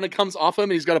head kind of comes off him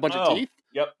and he's got a bunch of teeth.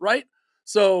 Yep. Right?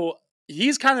 So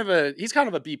he's kind of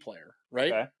a B player,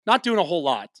 right? Okay. Not doing a whole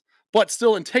lot, but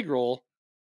still integral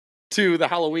to the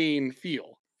Halloween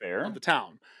feel of the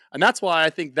town. And that's why I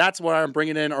think that's why I'm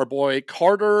bringing in our boy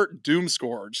Carter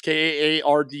Doomscourge,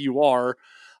 Kaardur.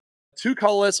 2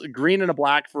 colorless, red and a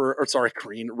black for a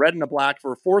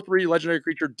 4/3 legendary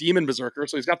creature, Demon Berserker.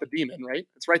 So he's got the demon, right?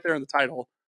 It's right there in the title.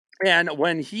 And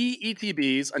when he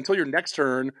ETBs until your next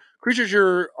turn, creatures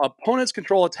your opponents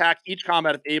control attack each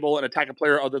combat if able and attack a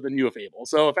player other than you if able.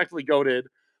 So effectively goaded.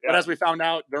 Yeah. But as we found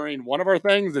out during one of our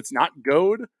things, it's not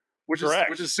goad, which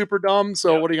is super dumb.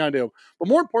 So what are you gonna do? But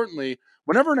more importantly,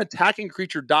 whenever an attacking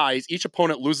creature dies, each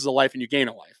opponent loses a life and you gain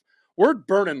a life. We're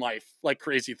burning life like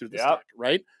crazy through this deck,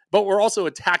 right? But we're also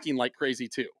attacking like crazy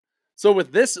too. So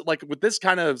with this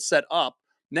kind of set up,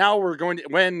 now we're going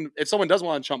to, if someone does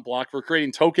want to chump block for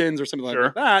creating tokens or something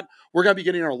like that, we're going to be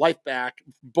getting our life back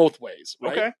both ways,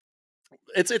 right? Okay.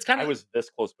 It's kind of. I was this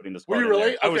close putting this. Were you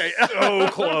really? Okay. I was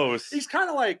so close. He's kind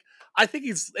of like, I think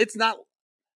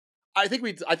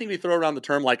we throw around the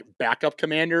term like backup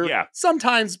commander. Yeah.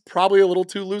 Sometimes probably a little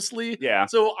too loosely. Yeah.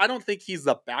 So I don't think he's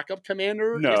the backup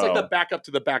commander. No. He's like the backup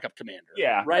to the backup commander.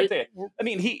 Yeah. Right. I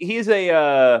mean, he's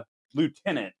a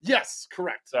lieutenant. Yes,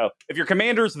 correct. So if your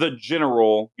commander's the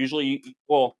general, usually,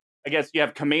 I guess you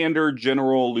have commander,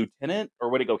 general, lieutenant, or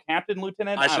would it go captain,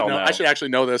 lieutenant? I don't know. I should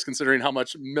actually know this considering how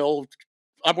much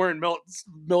I'm wearing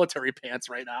military pants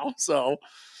right now. So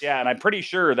yeah, and I'm pretty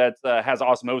sure that has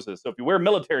osmosis. So if you wear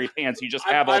military pants, you just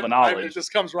have all the knowledge. It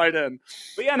just comes right in.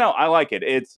 But yeah, no, I like it.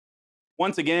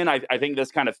 once again, I think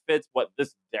this kind of fits what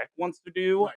this deck wants to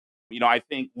do. Right. I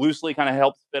think loosely kind of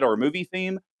helps fit our movie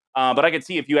theme. But I could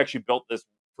see if you actually built this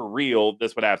for real,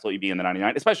 this would absolutely be in the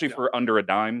 99, especially for under a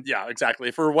dime. Yeah,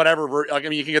 exactly. For whatever,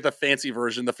 you can get the fancy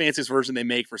version, the fanciest version they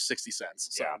make for 60 cents.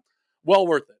 So, well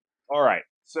worth it. All right.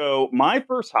 So my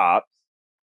first hops,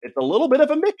 it's a little bit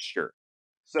of a mixture.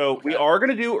 So we are going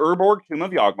to do Urborg Tomb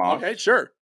of Yawgmoth. Okay,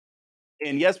 sure.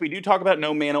 And yes, we do talk about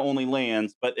no mana only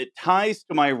lands, but it ties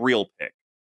to my real pick.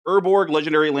 Urborg,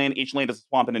 legendary land. Each land is a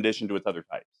swamp in addition to its other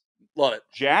types. Love it.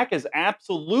 Jack is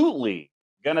absolutely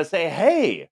going to say,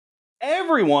 hey,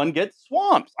 everyone gets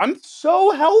swamps. I'm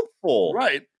so helpful.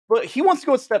 Right. But he wants to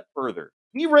go a step further.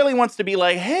 He really wants to be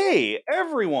like, hey,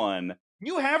 everyone,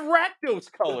 you have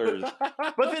Rakdos colors.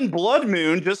 But then Blood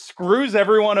Moon just screws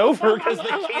everyone over because they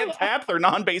can't tap their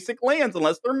non-basic lands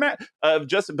unless they're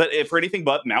but if for anything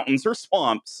but mountains or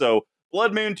swamps. So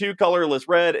Blood Moon, 2 colorless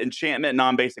red, enchantment,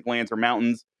 non-basic lands or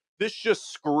mountains. This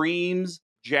just screams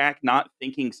Jack not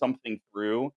thinking something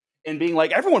through and being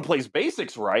like, everyone plays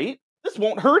basics, right? This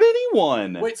won't hurt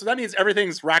anyone. Wait, so that means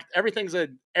everything's Rakdos.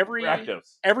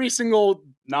 Every single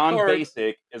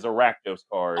non-basic is a Rakdos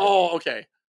card. Oh, okay.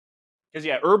 Because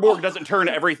Urborg doesn't turn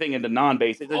everything into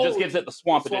non-basic. It just gives it the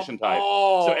swamp edition type.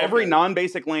 Oh, so every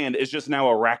non-basic land is just now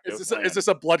a Rakdos. Is this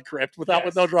a blood crypt with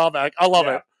no drawback? I love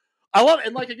it. I love it.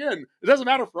 And again, it doesn't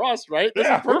matter for us, right? This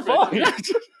is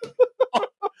perfect.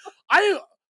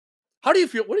 How do you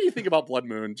feel? What do you think about Blood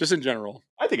Moon, just in general?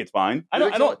 I think it's fine.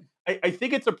 I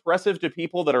think it's oppressive to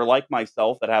people that are like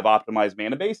myself that have optimized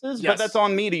mana bases, but that's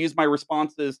on me to use my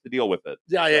responses to deal with it.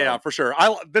 Yeah, for sure.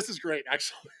 This is great,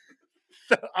 actually.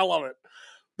 I love it.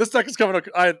 This deck is coming.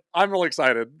 I'm really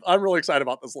excited. I'm really excited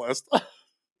about this list.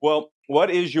 Well, what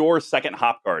is your second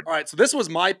hop card? All right, so this was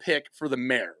my pick for the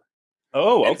Mare.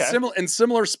 Oh, okay. In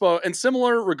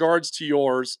similar regards to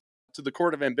yours, to the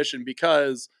Court of Ambition,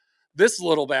 because this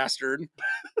little bastard,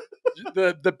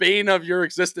 the bane of your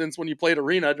existence when you played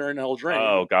Arena during Eldraine.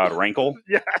 Oh God, Rankle.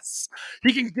 Yes,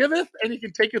 he can giveth and he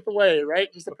can taketh away. Right,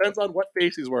 just depends on what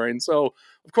face he's wearing. So,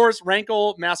 of course,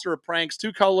 Rankle, Master of Pranks,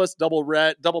 2 colorless, double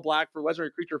black for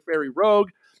legendary creature, Fairy Rogue.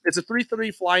 It's a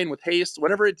 3/3 flying with haste.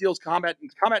 Whenever it deals combat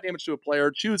damage to a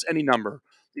player, choose any number.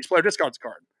 Each player discards a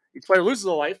card. Each player loses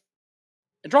a life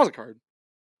and draws a card.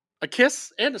 A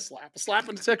kiss and a slap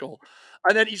and a tickle.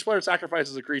 And then each player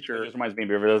sacrifices a creature. It just reminds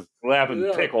me of this slap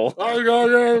and tickle. So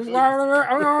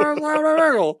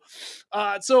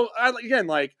again,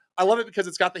 I love it because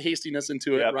it's got the hastiness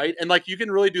into it, right? And you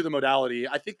can really do the modality.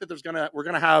 I think that we're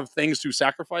gonna have things to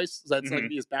sacrifice that's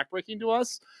be as backbreaking to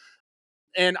us.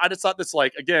 And I just thought this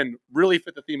again really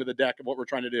fit the theme of the deck of what we're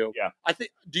trying to do. Yeah. I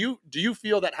think do you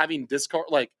feel that having discard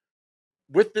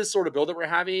with this sort of build that we're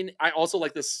having, I also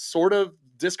like this sort of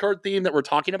discard theme that we're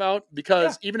talking about,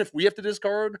 because even if we have to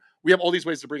discard, we have all these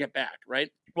ways to bring it back,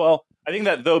 right? Well, I think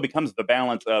that though becomes the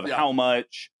balance of how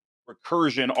much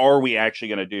recursion are we actually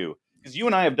going to do? Because you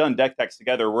and I have done deck techs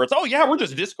together where it's, we're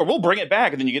just discard, we'll bring it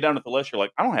back, and then you get down to the list, you're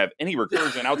like, I don't have any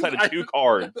recursion outside of 2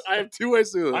 cards. I have 2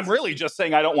 ways to do this. I'm really just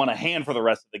saying I don't want a hand for the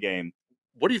rest of the game.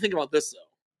 What do you think about this though?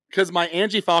 Because my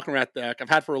Angie Falconrat deck I've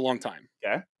had for a long time.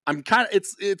 Okay. I'm kind of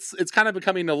it's kind of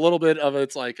becoming a little bit of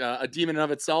a demon of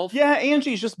itself. Yeah,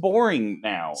 Angie's just boring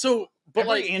now. So, but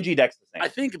every Angie deck's the same. I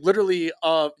think literally,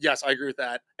 yes, I agree with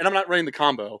that. And I'm not running the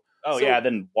combo. Oh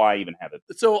then why even have it?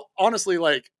 So honestly,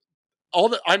 I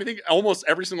think almost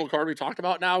every single card we talked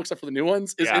about now, except for the new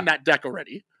ones, is in that deck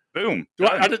already. Boom. Do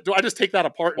I just take that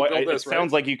apart and build this? It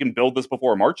sounds like you can build this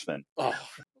before March then. Oh.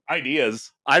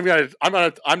 Ideas. I'm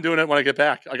doing it when I get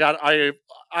back.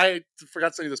 I forgot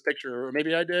to send you this picture, or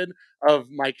maybe I did, of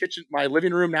my kitchen. My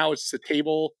living room now is just a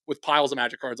table with piles of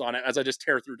Magic cards on it as I just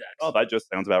tear through decks. Oh, that just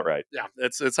sounds about right. Yeah,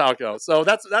 it's how it goes. So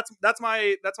that's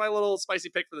my little spicy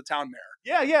pick for the Town Mare.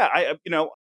 Yeah.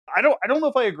 I don't know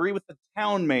if I agree with the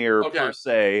Town Mare per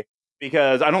se,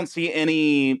 because I don't see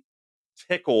any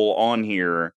tickle on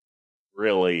here.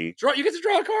 Really, you get to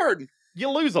draw a card. You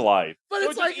lose a life,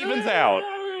 but so it evens out.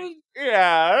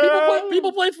 Yeah,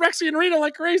 people play Phyrexian Arena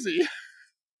like crazy.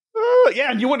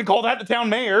 And you wouldn't call that the Town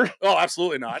Mare. Oh,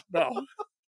 absolutely not. No.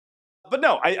 But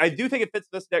no, I do think it fits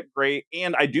this deck great,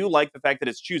 and I do like the fact that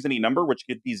it's choose any number, which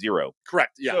could be 0.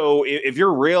 Correct, yeah. So if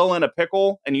you're real in a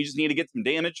pickle and you just need to get some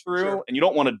damage through, and you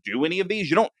don't want to do any of these,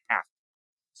 you don't have to.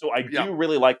 So I do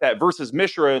really like that. Versus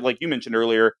Mishra, like you mentioned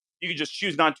earlier, you can just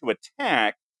choose not to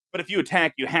attack, but if you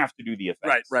attack, you have to do the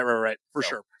effects. Right. For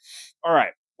sure. All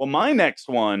right. Well, my next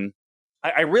one,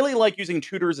 I really like using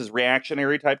tutors as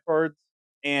reactionary type cards.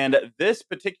 And this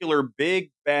particular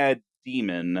big bad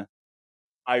demon,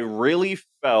 I really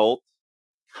felt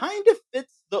kind of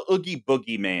fits the Oogie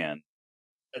Boogie Man.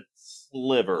 a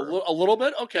sliver. A little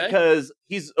bit? Okay. Because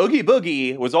Oogie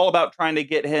Boogie was all about trying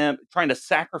to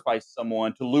sacrifice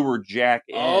someone to lure Jack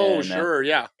in. Oh, sure,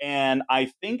 yeah. And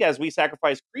I think as we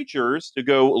sacrifice creatures to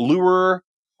go lure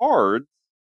cards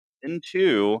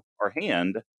into our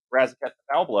hand, Razaketh the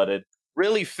Foul-Blooded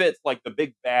really fits like the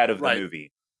big bad of the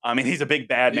movie. I mean, he's a big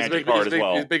bad magic card as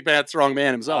well. He's a big bad strong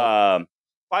man himself.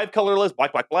 5 colorless,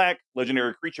 black,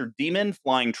 legendary creature demon,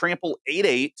 flying trample,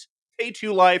 8/8, pay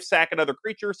 2 life, sack another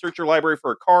creature, search your library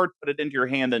for a card, put it into your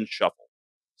hand, then shuffle.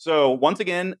 So once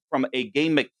again, from a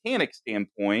game mechanic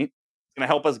standpoint, it's going to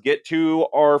help us get to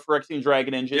our Phyrexian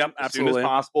Dragon engine as soon as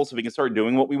possible so we can start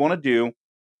doing what we want to do.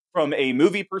 From a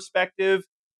movie perspective,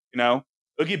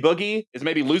 Oogie Boogie is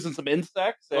maybe losing some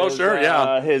insects.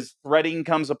 His threading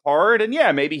comes apart, and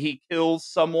maybe he kills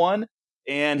someone,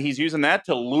 and he's using that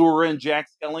to lure in Jack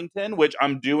Skellington, which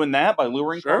I'm doing that by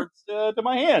luring cards to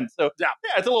my hand. So,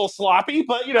 it's a little sloppy,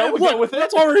 but, we go with it.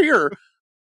 That's why we're here.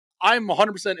 I'm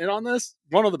 100% in on this.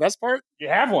 Want to know the best part? You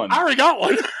have one. I already got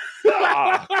one.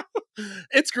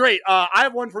 It's great. I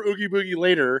have one for Oogie Boogie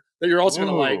later that you're also going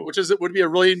to like, would be a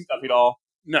really... Stuffy doll?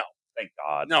 No. Thank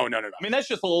God. No. I mean, that's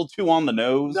just a little too on the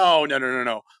nose.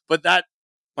 No. But that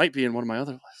might be in one of my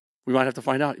other lists. We might have to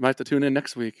find out. You might have to tune in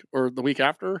next week or the week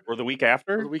after. Or the week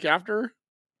after?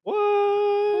 What?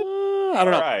 I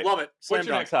don't know. Right. Love it. What's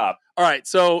your next hop? All right.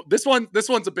 So this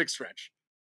one's a big stretch.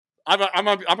 I'm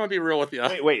gonna be real with you.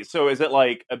 Wait. So is it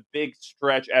like a big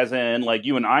stretch as in like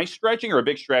you and I stretching, or a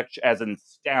big stretch as in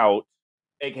Stout,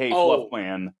 aka Fluff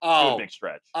Clan, a big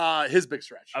stretch? His big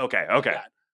stretch. Okay.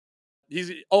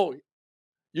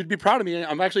 You'd be proud of me.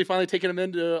 I'm actually finally taking him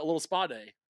into a little spa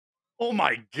day. Oh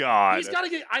my God. He's got to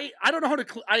get. I don't know how to.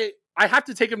 I have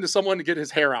to take him to someone to get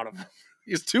his hair out of him.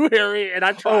 He's too hairy, and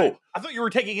I tried. Oh, I thought you were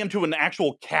taking him to an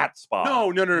actual cat spa.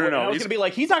 No. I was gonna be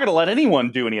like, he's not gonna let anyone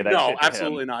do any of that. No,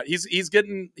 absolutely not. He's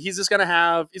getting a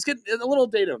little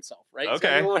day to himself, right? Okay,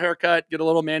 get a little haircut, get a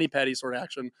little mani-pedi sort of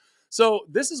action. So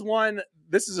this is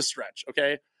a stretch.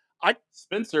 Okay,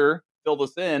 Spencer filled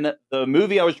us in. The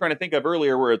movie I was trying to think of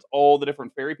earlier, where it's all the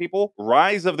different fairy people,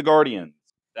 Rise of the Guardians.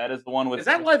 That is the one with. Is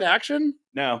that live action?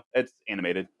 No, it's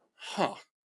animated. Huh.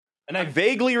 And I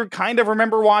vaguely kind of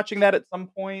remember watching that at some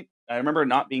point. I remember it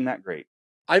not being that great.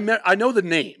 I know the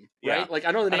name, right? Yeah. Like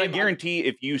I know the name. And I guarantee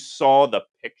if you saw the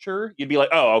picture, you'd be like,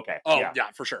 "Oh, okay." Oh,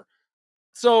 yeah, for sure.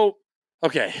 So,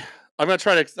 okay, I'm gonna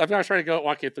try to go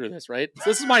walk you through this, right? So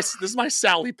this is my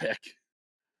Sally pick.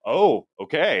 Oh,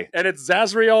 okay. And it's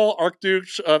Zazriel,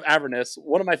 Archduke of Avernus,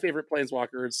 one of my favorite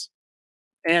planeswalkers,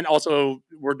 and also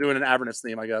we're doing an Avernus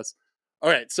theme, I guess. All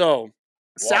right, so.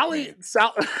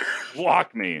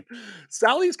 Walk me.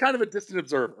 Sally's kind of a distant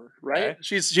observer, right?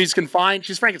 Okay. She's confined.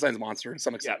 She's Frankenstein's monster to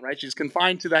some extent, right? She's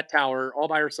confined to that tower all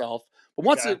by herself, but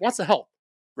wants to help,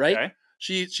 right? Okay.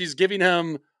 She's giving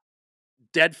him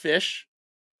dead fish,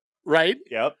 right?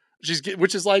 Yep.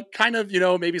 Which is like kind of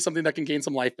maybe something that can gain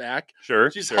some life back.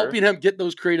 Sure. She's helping him get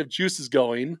those creative juices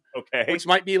going. Okay. Which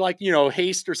might be like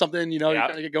haste or something. You kind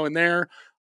of get going there,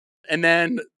 and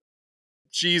then.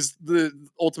 She's the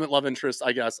ultimate love interest,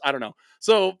 I guess. I don't know.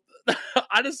 So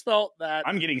I just felt that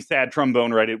I'm getting sad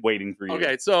trombone waiting for you.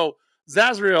 Okay, so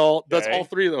Zazriel does all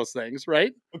three of those things,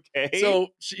 right? Okay. So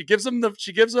she gives him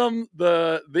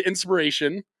the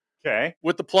inspiration. Okay.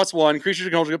 With the +1, creature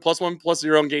can get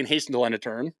 +1/+0 and gain haste until end of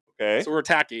turn. Okay. So we're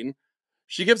attacking.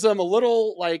 She gives them a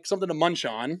little something to munch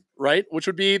on, right? Which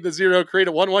would be the 0, create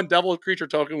a 1/1 devil creature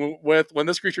token with when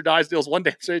this creature dies, deals 1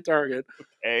 damage to a target.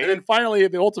 Okay. And then finally,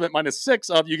 the ultimate -6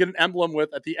 of you get an emblem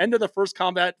with at the end of the first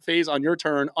combat phase on your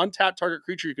turn, untap target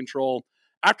creature you control.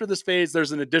 After this phase,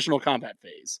 there's an additional combat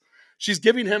phase. She's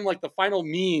giving him the final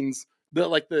means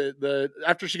the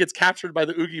after she gets captured by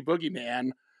the Oogie Boogie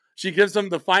Man, she gives him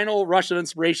the final rush of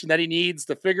inspiration that he needs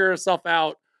to figure herself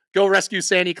out, go rescue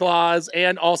Santa Claus,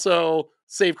 and also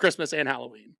save Christmas and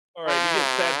Halloween. All right, you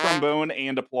get sad trombone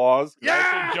and applause. Yeah! I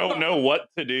actually don't know what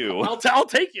to do. I'll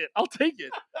take it.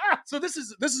 So this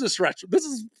is a stretch. This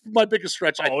is my biggest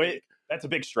stretch. That's a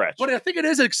big stretch. But I think it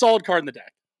is a solid card in the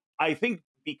deck. I think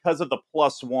because of the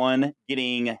 +1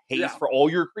 getting haste for all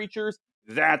your creatures,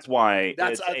 that's why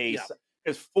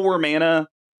because 4 mana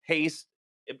haste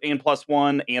and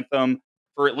 +1 Anthem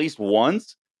for at least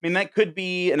once. I mean, that could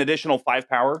be an additional 5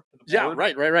 power. Yeah,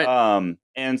 right.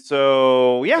 And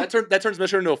so, that turns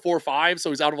Mishra into a 4/5.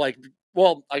 So he's out of I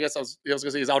guess I was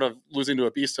gonna say he's out of losing to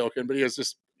a beast token, but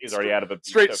he's already out of a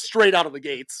beast straight out of the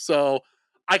gates. So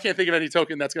I can't think of any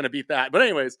token that's going to beat that. But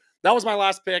anyways, that was my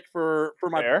last pick for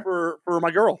my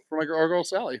girl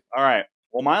Sally. All right.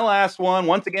 Well, my last one,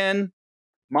 once again,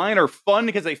 mine are fun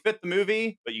because they fit the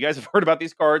movie, but you guys have heard about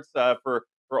these cards for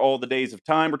all the days of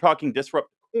time. We're talking Disrupt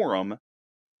Quorum.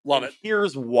 Love And it.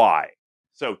 here's why.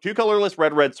 So 2 colorless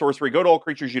red sorcery, go to all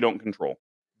creatures you don't control.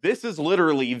 This is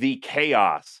literally the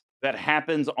chaos that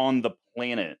happens on the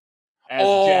planet as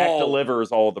Jack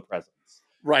delivers all the presents.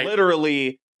 Right.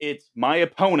 Literally, it's my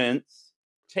opponents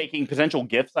taking potential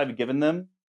gifts I've given them,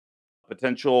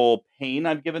 potential pain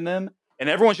I've given them, and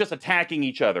everyone's just attacking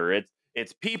each other.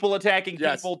 It's people attacking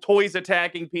people, toys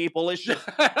attacking people. It's just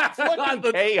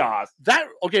fucking chaos.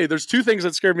 There's two things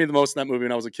that scared me the most in that movie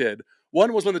when I was a kid.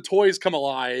 One was when the toys come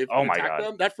alive and attack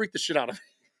them. That freaked the shit out of me.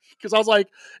 Because I was like,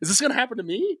 is this gonna happen to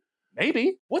me?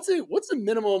 Maybe. What's the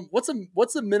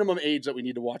minimum age that we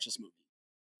need to watch this movie?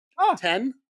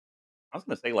 10? I was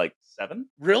gonna say like 7.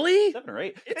 Really? 7 or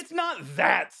 8. It's not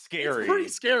that scary. It's pretty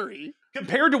scary.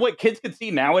 Compared to what kids can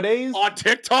see nowadays. On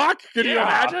TikTok? Can you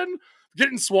imagine?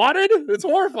 Getting swatted? It's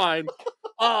horrifying.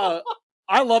 I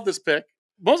love this pick.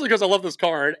 Mostly because I love this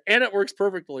card, and it works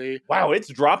perfectly. Wow, it's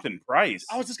dropped in price.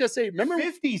 I was just going to say, remember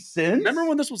 50 cents? Remember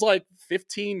when this was like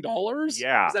 $15?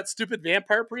 Yeah. Was that stupid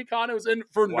vampire precon it was in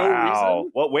for no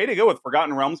reason? Well, way to go with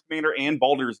Forgotten Realms Commander and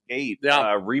Baldur's Gate.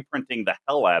 Reprinting the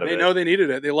hell out of it. They know they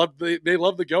needed it. They love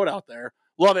the goat out there.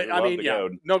 Love it.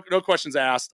 Goat. No questions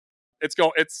asked.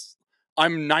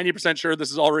 I'm 90% sure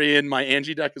this is already in my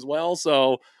Angie deck as well,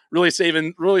 so really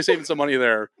saving some money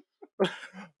there.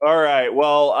 All right.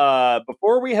 Well,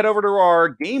 before we head over to our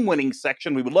game-winning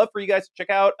section, we would love for you guys to check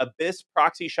out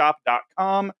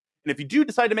abyssproxyshop.com. And if you do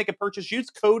decide to make a purchase, use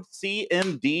code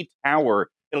CMDTower.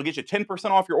 It'll get you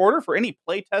 10% off your order for any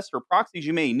playtest or proxies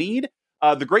you may need.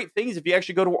 The great thing is if you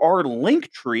actually go to our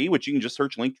link tree, which you can just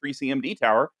search Linktree CMD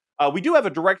Tower, we do have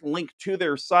a direct link to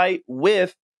their site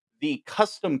with the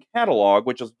custom catalog,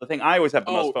 which is the thing I always have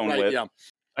the most fun with. Yeah.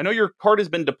 I know your card has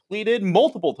been depleted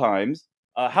multiple times.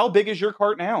 How big is your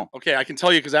cart now? Okay, I can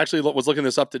tell you because I actually was looking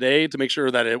this up today to make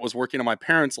sure that it was working on my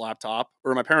parents' laptop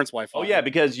or my parents' Wi-Fi. Oh yeah,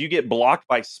 because you get blocked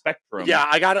by Spectrum. Yeah,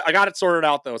 I got it sorted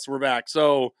out though, so we're back.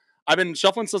 So I've been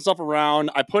shuffling some stuff around.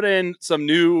 I put in some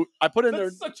new.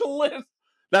 That's such a list.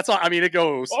 That's all. I mean, it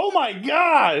goes. Oh my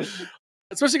gosh!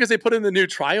 Especially because they put in the new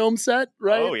Triome set,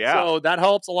 right? Oh yeah. So that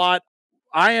helps a lot.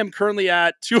 I am currently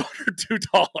at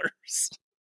 $202.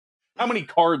 How many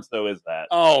cards, though, is that?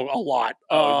 Oh, a lot.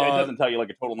 It doesn't tell you, like,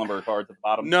 a total number of cards at the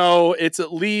bottom? No, it's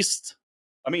at least...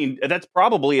 I mean, that's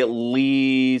probably at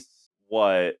least,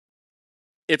 what?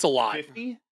 It's a lot.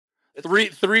 50? Three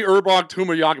Urbog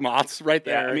Tuma Yawgmoths right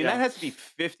there. Yeah, I mean, that has to be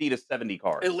 50 to 70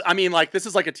 cards. This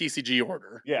is like a TCG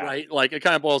order, yeah. Right? Like, it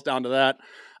kind of boils down to that.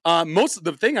 Most of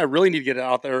the thing I really need to get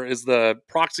out there is the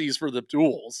proxies for the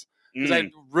duels. Because I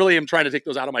really am trying to take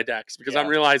those out of my decks because I'm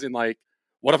realizing, like,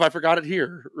 what if I forgot it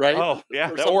here, right? Oh,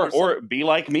 yeah. Or be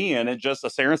like me and it just, a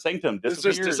Saren Sanctum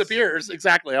disappears. It just disappears.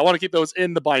 Exactly. I want to keep those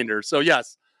in the binder. So,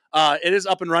 yes, it is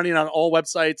up and running on all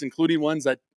websites, including ones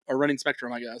that are running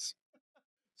Spectrum, I guess.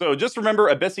 So just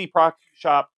remember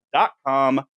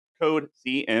abyssproxyshop.com, code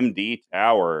CMD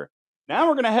Tower. Now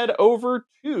we're going to head over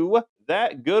to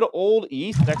that good old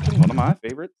E section, one of my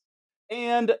favorites.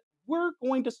 And we're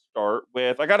going to start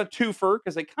with, I got a twofer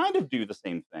because they kind of do the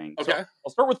same thing. Okay. So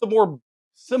I'll start with the more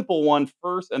simple one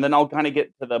first, and then I'll kind of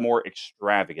get to the more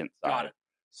extravagant side. Got it.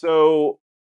 So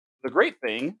the great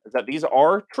thing is that these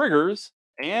are triggers,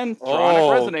 and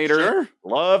Tronic Resonator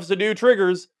loves to do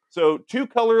triggers. So 2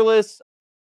 colorless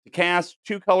to cast,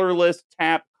 2 colorless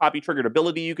tap, copy triggered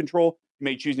ability you control. You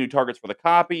may choose new targets for the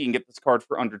copy. You can get this card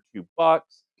for under $2.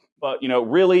 But,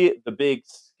 really the big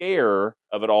scare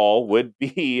of it all would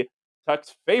be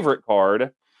Tuck's favorite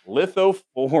card,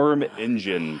 Lithoform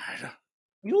Engine.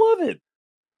 You love it.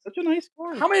 Such a nice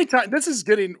card. How many times?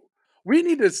 We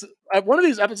need to, one of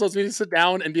these episodes, we need to sit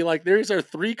down and be like, these are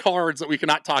 3 cards that we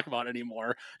cannot talk about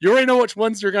anymore. I already know which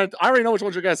ones you're going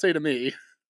to say to me.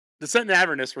 Descent in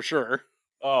Avernus for sure.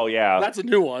 Oh, yeah. That's a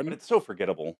new one. But it's so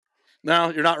forgettable. No,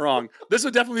 you're not wrong. This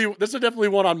is definitely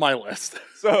one on my list.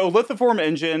 So Lithoform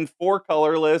Engine, 4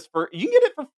 colorless you can get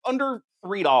it for under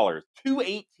 $3,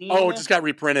 $2.18. Oh, it just got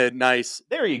reprinted. Nice.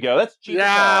 There you go. That's cheap.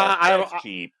 Yeah, that's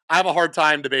cheap. I have a hard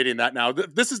time debating that now.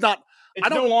 This is not. It's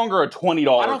no longer a $20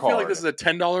 card. I don't feel like this is a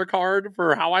 $10 card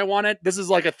for how I want it. This is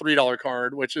like a $3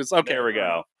 card, which is okay. There we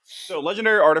go. So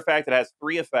legendary artifact that has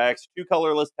 3 effects: 2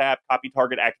 colorless tap, copy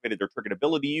target activated or triggered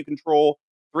ability you control.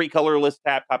 3 colorless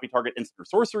tap, copy target instant or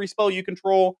sorcery spell you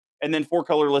control, and then 4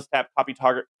 colorless tap, copy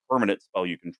target permanent spell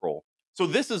you control. So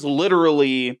this is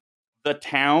literally the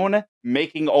town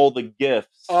making all the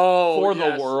gifts for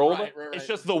the world. Right. It's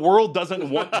just the world doesn't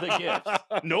want the gifts.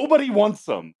 Nobody wants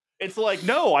them. It's like,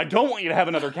 no, I don't want you to have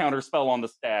another counter spell on the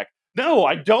stack. No,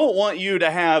 I don't want you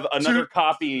to have another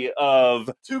copy of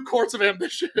 2 Courts of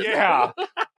Ambition. Yeah.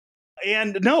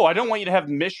 And no, I don't want you to have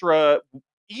Mishra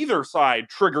either side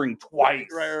triggering twice.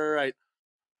 Right.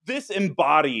 This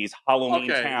embodies Halloween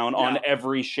Town yeah. on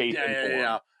every shape Yeah, and yeah, form.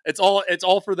 yeah. It's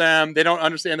all for them. They don't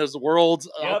understand there's worlds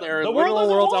out there. The world literal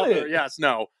worlds out there. it. Yes,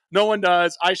 no one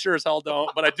does. I sure as hell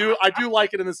don't. But I do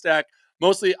like it in this deck.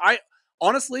 Mostly, I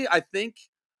think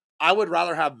I would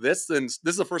rather have this than this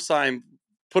is the first time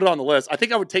put it on the list. I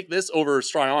think I would take this over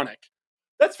Strionic.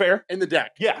 That's fair. In the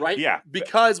deck. Yeah. Right? Yeah.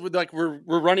 Because with like we're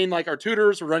running like our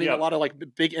tutors, we're running Yep. a lot of like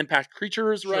big impact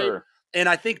creatures, right? Sure. And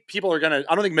I think people are gonna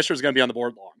I don't think Mishra's gonna be on the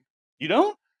board long. You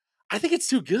don't? I think it's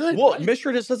too good. Well, right?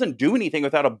 Mishra just doesn't do anything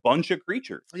without a bunch of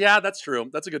creatures. Yeah, that's true.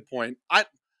 That's a good point. I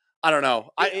don't know.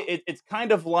 It's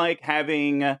kind of like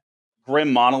having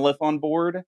Grim Monolith on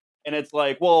board, and it's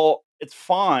like, well, it's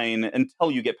fine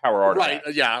until you get power artifacts.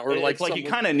 Right? Yeah, or It's like you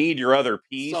kind of need your other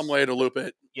piece, some way to loop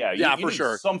it. Yeah, yeah, you for need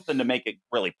sure. something to make it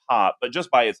really pop, but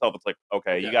just by itself, it's like,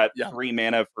 okay, you got 3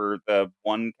 mana for the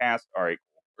 1 cast. All right,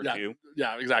 cool. Or 2.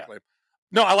 Yeah, exactly.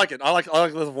 No, I like it. I like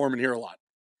the form in here a lot.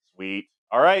 Sweet.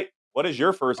 All right. What is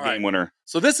your first game winner?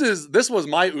 So this was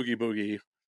my Oogie Boogie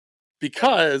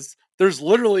because there's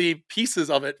literally pieces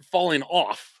of it falling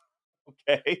off.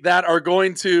 Okay. That are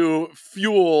going to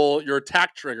fuel your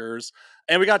attack triggers.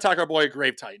 And we got to talk our boy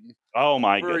Grave Titan. Oh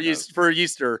my goodness. For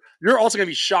Easter. You're also going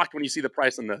to be shocked when you see the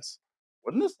price on this.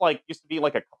 Wouldn't this used to be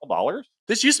like a couple dollars?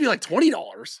 This used to be like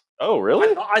 $20. Oh,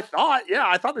 really? I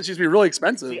thought this used to be really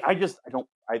expensive. See, I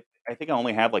think I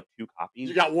only have like 2 copies.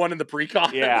 You got one in the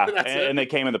pre-con. Yeah, and they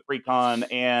came in the pre-con,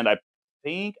 and I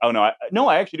think, I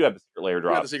actually do have the Secret Lair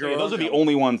drop. Those are the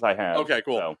only ones I have. Okay,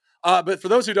 cool. So. But for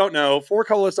those who don't know, 4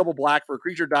 colorless double black for a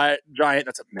creature giant.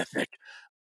 That's a mythic.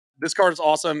 This card is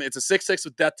awesome. It's a 6/6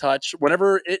 with Death Touch.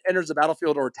 Whenever it enters the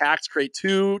battlefield or attacks, create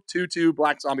 2/2/2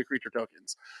 black zombie creature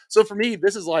tokens. So for me,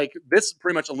 this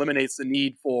pretty much eliminates the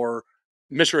need for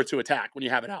Mishra to attack when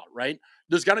you have it out, right?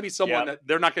 There's got to be someone that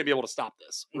they're not going to be able to stop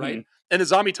this, right? Mm-hmm. And the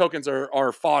zombie tokens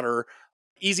are fodder.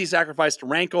 Easy sacrifice to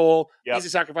Rankle, easy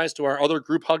sacrifice to our other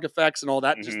group hug effects and all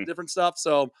that, just different stuff.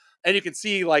 So, and you can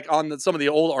see like on some of the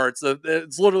old arts,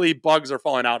 it's literally bugs are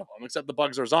falling out of them, except the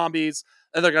bugs are zombies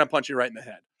and they're going to punch you right in the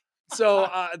head. So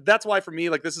that's why for me,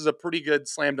 like this is a pretty good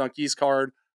slam dunk East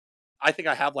card. I think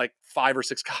I have like 5 or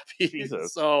 6 copies.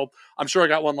 Jesus. So I'm sure I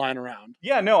got one lying around.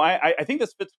 Yeah, no, I think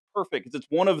this fits perfect because it's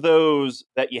one of those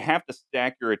that you have to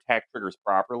stack your attack triggers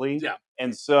properly. Yeah.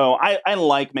 And so I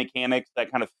like mechanics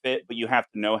that kind of fit, but you have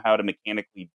to know how to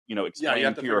mechanically,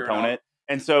 explain to your opponent.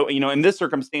 And so, in this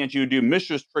circumstance, you would do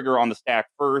Mishra's trigger on the stack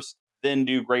first, then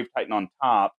do Grave Titan on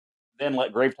top, then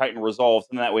let Grave Titan resolve.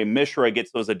 And that way Mishra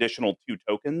gets those additional 2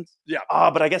 tokens. Yeah.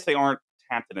 But I guess they aren't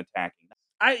tapped and attacking.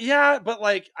 But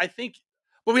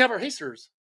we have our hasters.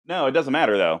 No, it doesn't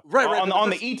matter though. Right. On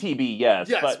the ETB,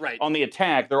 yes. But right. On the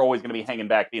attack, they're always going to be hanging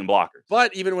back, being blockers.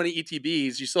 But even when he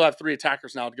ETBs, you still have 3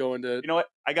 attackers now to go into. You know what?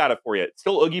 I got it for you. It's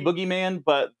still Oogie Boogie Man,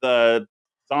 but the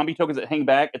zombie tokens that hang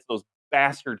back, it's those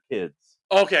bastard kids.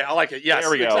 Okay, I like it. Yes, there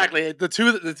we go. Exactly.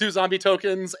 The two zombie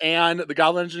tokens and the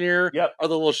Goblin Engineer are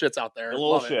the little shits out there. The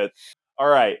little shits. All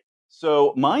right.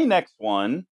 So my next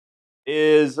one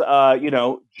is,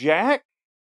 Jack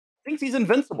thinks he's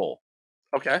invincible.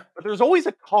 Okay. But there's always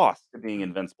a cost to being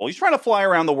invincible. He's trying to fly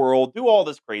around the world, do all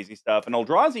this crazy stuff. And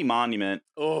Eldrazi Monument,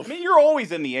 I mean, you're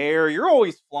always in the air. You're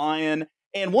always flying.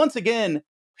 And once again,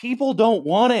 people don't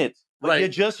want it. Right. You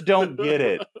just don't get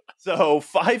it. So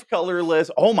 5 colorless.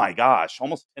 Oh my gosh.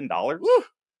 Almost $10.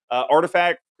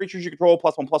 Artifact, creatures you control,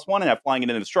 +1/+1, and have flying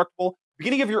and indestructible.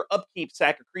 Beginning of your upkeep,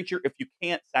 sack a creature. If you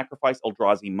can't, sacrifice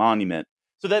Eldrazi Monument.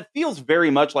 So that feels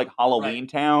very much like Halloween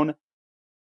Town.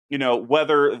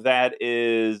 Whether that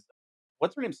is,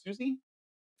 what's her name? Susie?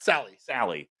 Sally.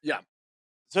 Yeah.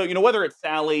 So, whether it's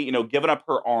Sally, giving up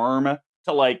her arm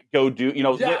to go do,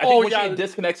 I think she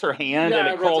disconnects her hand and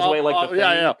it crawls away like the thing.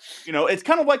 Yeah. It's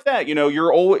kind of like that.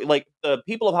 You're always like the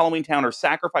people of Halloween Town are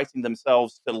sacrificing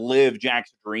themselves to live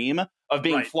Jack's dream of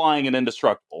being flying and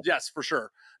indestructible. Yes, for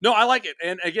sure. No, I like it.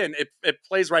 And again, it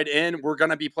plays right in. We're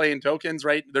going to be playing tokens,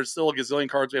 right? There's still a gazillion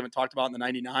cards we haven't talked about in the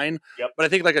 99. Yep. But I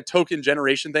think like a token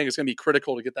generation thing is going to be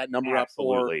critical to get that number up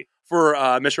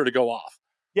for Mishra to go off.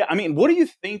 Yeah, I mean, what do you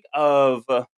think of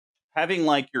having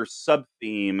like your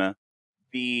sub-theme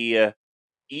be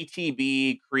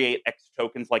ETB create X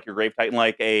tokens like your Grave Titan,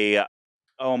 like a...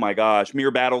 Oh my gosh,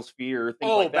 Mere Battlesphere,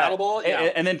 things like that. Battle Ball, yeah.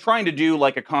 And then trying to do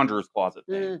like a Conjurer's Closet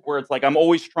thing, where it's like I'm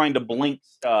always trying to blink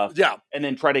stuff, and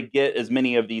then try to get as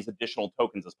many of these additional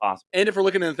tokens as possible. And if we're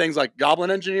looking at things like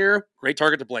Goblin Engineer, great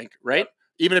target to blink, right? Yep.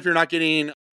 Even if you're not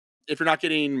getting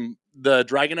the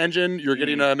Dragon Engine, you're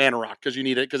getting a Mana Rock because you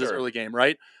need it because it's early game,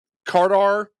 right?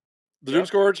 Kardar, the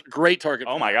Doomscourge, great target.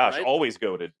 Oh my gosh, always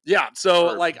goated. Yeah,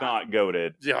 so not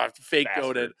goated. Yeah, fake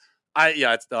goated.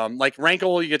 It's dumb. Like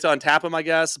Rankle, you get to untap him, I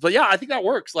guess. But yeah, I think that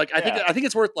works. Like I think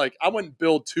it's worth I wouldn't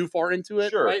build too far into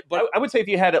it, Sure. right? But I would say if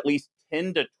you had at least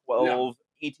 10 to 12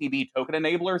 ETB token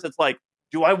enablers, it's like,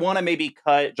 do I want to maybe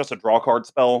cut just a draw card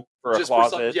spell for a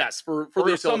closet? For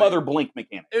or some other blink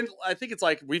mechanic. And I think it's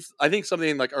I think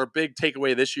something like our big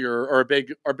takeaway this year, or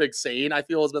our big saying, I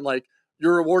feel, has been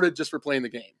you're rewarded just for playing the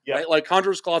game, right? Like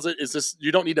Conjurer's Closet is just,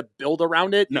 you don't need to build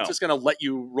around it. It's just going to let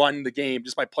you run the game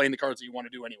just by playing the cards that you want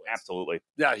to do anyway. Absolutely.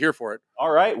 Yeah, here for it.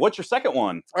 All right. What's your second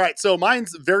one? All right. So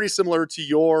mine's very similar to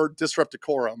your Disrupt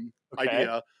Decorum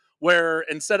idea, where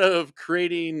instead of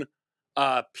creating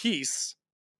peace,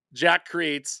 Jack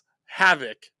creates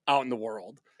havoc out in the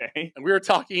world. Okay. And we were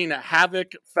talking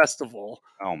Havoc Festival.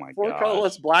 Oh my god. 4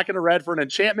 colorless, black and a red for an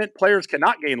enchantment. Players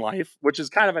cannot gain life, which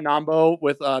is kind of a nombo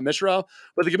with Mishra.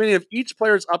 But the beginning of each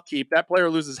player's upkeep, that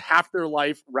player loses half their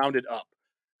life rounded up.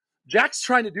 Jack's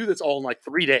trying to do this all in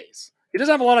 3 days. He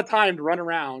doesn't have a lot of time to run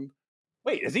around.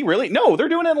 Wait, is he really? No, they're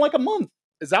doing it in a month.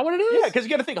 Is that what it is? Yeah, because you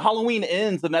got to think Halloween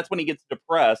ends, and that's when he gets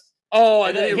depressed. Oh,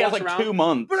 and then he has around. 2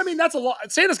 months. But I mean, that's a lot.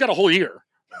 Santa's got a whole year.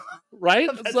 Right?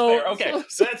 That's fair. Okay,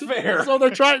 that's fair. So they're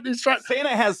trying.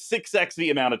 Santa has 6x the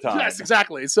amount of time. Yes,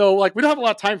 exactly. So we don't have a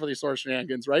lot of time for these sort of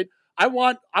shenanigans, right? I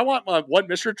want one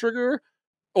Mishra trigger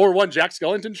or one Jack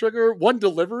Skellington trigger, one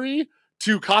delivery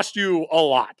to cost you a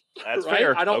lot. That's right?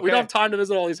 fair. We don't have time to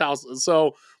visit all these houses.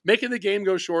 So making the game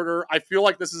go shorter, I feel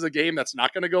like this is a game that's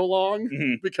not going to go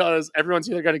long because everyone's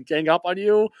either going to gang up on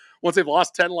you once they've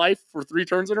lost 10 life for 3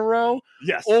 turns in a row.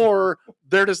 Yes. Or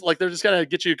they're just going to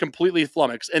get you completely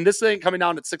flummoxed. And this thing coming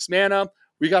down at 6 mana,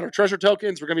 we got our treasure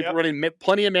tokens. We're going to be running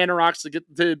plenty of mana rocks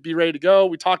to be ready to go.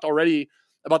 We talked already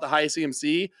about the high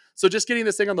CMC. So just getting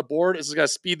this thing on the board is going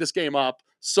to speed this game up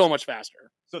so much faster.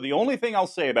 So the only thing I'll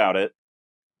say about it,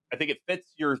 I think it fits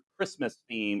your Christmas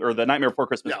theme, or the Nightmare Before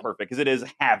Christmas perfect, because it is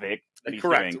Havoc that he's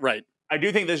correct, doing. Right. I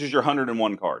do think this is your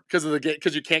 101 card.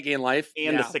 Because you can't gain life.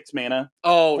 And the 6 mana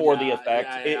for the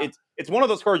effect. It's one of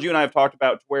those cards you and I have talked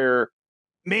about where,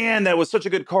 man, that was such a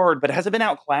good card, but has it been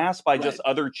outclassed by just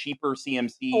other cheaper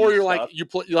CMC Or you're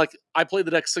stuff? I played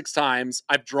the deck 6 times,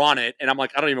 I've drawn it, and I'm I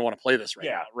don't even want to play this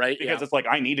now, right? Because it's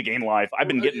I need to gain life. I've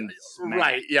been getting smacked.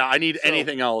 Right, yeah, I need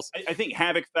anything else. I think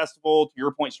Havoc Festival, to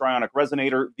your point, Strionic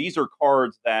Resonator, these are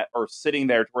cards that are sitting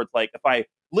there to where it's if I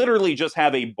literally just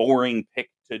have a boring pick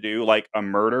to do, like a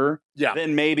murder,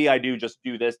 then maybe I do just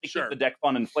do this to keep the deck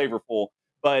fun and flavorful.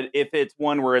 But if it's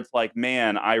one where it's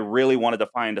man, I really wanted to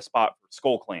find a spot for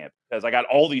Skull Clamp because I got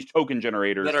all these token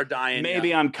generators that are dying.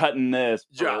 Maybe I'm cutting this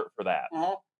for that.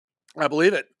 Uh-huh. I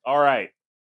believe it. All right.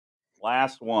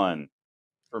 Last one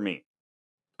for me.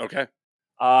 Okay.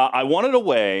 I wanted a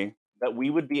way that we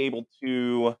would be able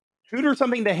to tutor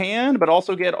something to hand, but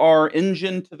also get our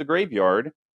engine to the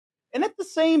graveyard. And at the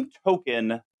same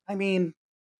token, I mean,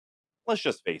 let's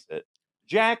just face it.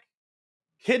 Jack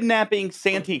kidnapping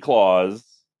Santa Claus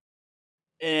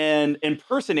and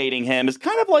impersonating him is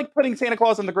kind of like putting Santa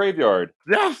Claus in the graveyard.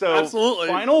 Yeah, so absolutely.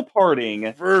 Final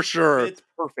Parting. For sure. It's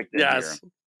perfect in here.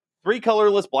 3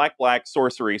 colorless, black,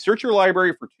 sorcery. Search your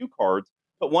library for 2 cards,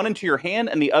 put one into your hand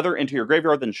and the other into your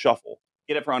graveyard, then shuffle.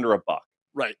 Get it for under $1.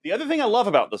 Right. The other thing I love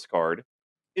about this card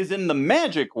is in the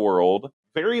Magic world,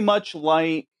 very much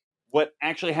like what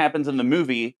actually happens in the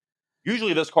movie,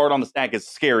 usually this card on the stack is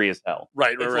scary as hell.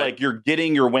 Right, It's you're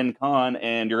getting your win con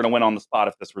and you're going to win on the spot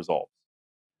if this resolves.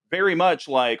 Very much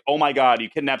oh my God, you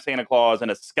kidnap Santa Claus and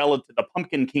a skeleton, the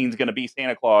Pumpkin King's going to be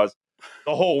Santa Claus.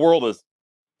 The whole world is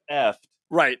effed.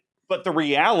 Right. But the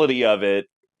reality of it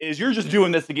is you're just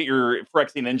doing this to get your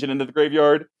Phyrexian engine into the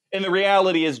graveyard. And the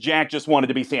reality is Jack just wanted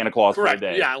to be Santa Claus for a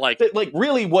day. Yeah,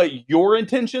 really what your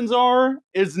intentions are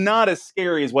is not as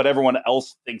scary as what everyone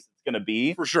else thinks it's going to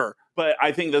be. For sure. But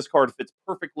I think this card fits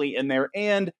perfectly in there.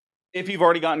 And if you've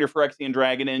already gotten your Phyrexian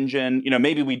Dragon engine,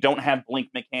 maybe we don't have blink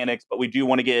mechanics, but we do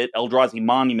want to get Eldrazi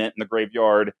Monument in the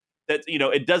graveyard. That's,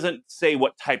 it doesn't say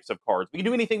what types of cards. We can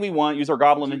do anything we want, use our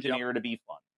Goblin Engineer to be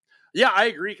fun. Yeah, I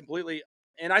agree completely.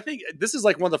 And I think this is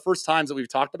one of the first times that we've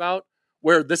talked about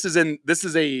where this is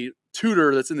a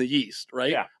tutor that's in the East,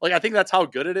 right? Yeah. I think that's how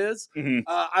good it is. Mm-hmm.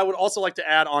 I would also like to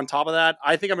add on top of that,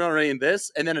 I think I'm running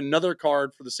this and then another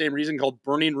card for the same reason called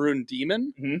Burning Rune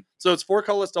Demon. Mm-hmm. So it's 4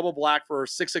 colorless, double black for a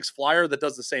 6/6 flyer that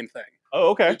does the same thing.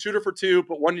 Oh, okay. You tutor for 2,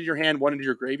 put 1 into your hand, 1 into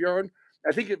your graveyard.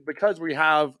 I think because we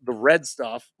have the red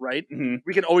stuff, right? Mm-hmm.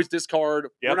 We can always discard.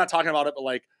 Yep. We're not talking about it,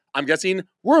 but I'm guessing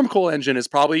Wormcoil Engine is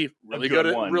probably really good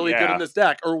in this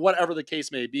deck, or whatever the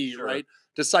case may be, right?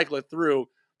 To cycle it through.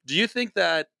 Do you think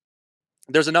that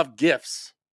there's enough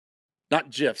gifts, not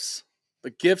GIFs,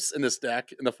 but gifts in this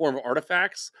deck in the form of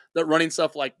artifacts that running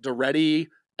stuff like Daretti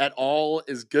at all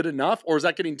is good enough, or is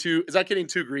that getting too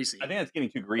greasy? I think that's getting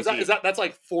too greasy. That's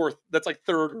like fourth? That's like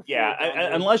third. Or yeah,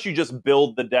 fourth unless you just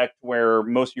build the deck to where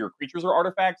most of your creatures are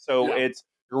artifacts. So it's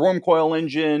your Wormcoil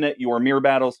Engine, your Mirror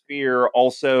Battle Sphere,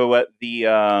 also the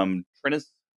Trinus,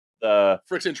 the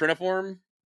Phyrexian Triniform.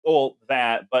 Well,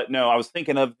 that, but no, I was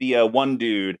thinking of the one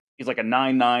dude. He's like a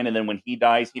 9/9, and then when he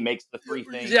dies, he makes the 3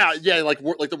 things. Yeah, like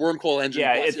the Wormcoil Engine.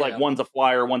 Yeah, it's like one's a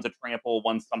flyer, one's a trample,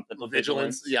 one's something.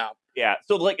 Vigilance. Yeah.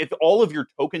 So like, if all of your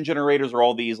token generators are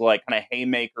all these like kind of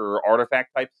haymaker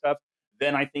artifact type stuff,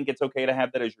 then I think it's okay to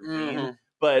have that as your main.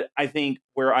 But I think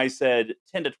where I said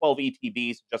 10 to 12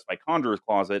 ETBs just by Conjurer's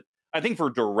Closet, I think for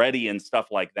Duretti and stuff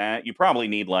like that, you probably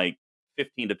need like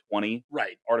 15 to 20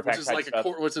 artifact which is type like stuff.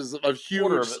 which is a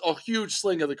huge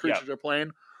sling of the creatures they're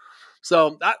playing.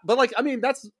 So that, but like, I mean,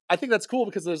 I think that's cool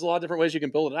because there's a lot of different ways you can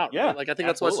build it out. Yeah, right? Like I think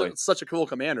that's why it's such a cool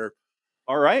commander.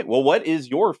 All right. Well, what is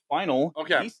your final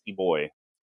Beastie Boy?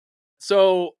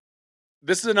 So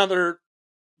this is another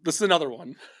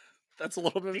one. That's a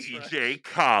little bit of DJ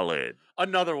Khaled.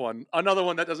 Another one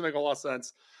that doesn't make a lot of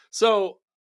sense. So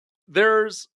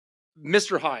there's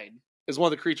Mr. Hyde is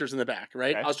one of the creatures in the back,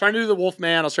 right? Okay. I was trying to do the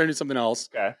Wolfman. I was trying to do something else.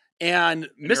 Okay. And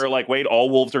you're like, wait,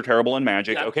 all wolves are terrible in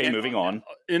Magic. Okay, moving on.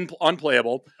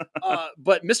 Unplayable.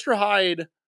 But Mr. Hyde,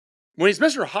 when he's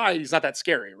Mr. Hyde, he's not that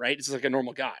scary, right? He's like a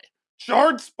normal guy.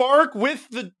 Shard Spark with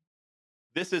the...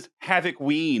 This is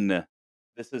Havoc-Ween.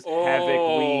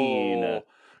 Havoc-Ween.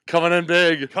 Coming in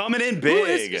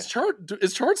big. Is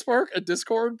Shard Spark a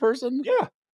Discord person? Yeah.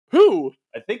 Who?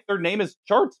 I think their name is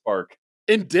Shard Spark.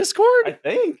 In Discord? I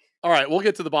think. All right, we'll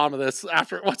get to the bottom of this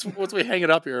after once we hang it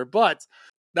up here. But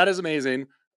that is amazing.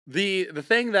 The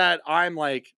thing that I'm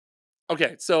like,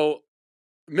 okay, so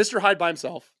Mr. Hyde by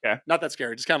himself, not that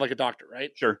scary, just kind of like a doctor,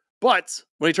 right? Sure. But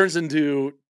when he turns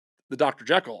into the Dr.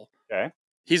 Jekyll,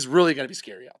 he's really going to be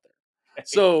scary out there.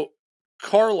 So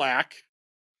Karlach,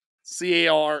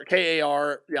 Kar,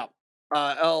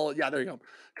 L, there you go.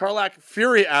 Karlach,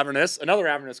 Fury Avernus, another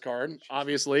Avernus card,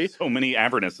 obviously. So many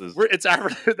Avernuses. It's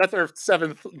Avernus. That's our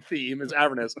 7th theme, is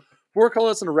Avernus. 4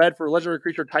 colorless and a red for a legendary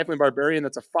creature, Typhling Barbarian.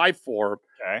 That's a 5/4.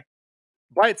 Okay.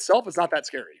 By itself, it's not that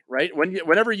scary, right?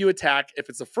 Whenever you attack, if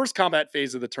it's the first combat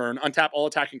phase of the turn, untap all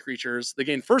attacking creatures. They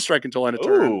gain first strike until end of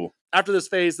turn. After this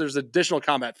phase, there's additional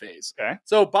combat phase. Okay.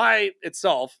 So by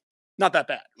itself, not that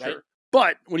bad, right? Sure.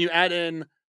 But when you add in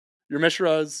your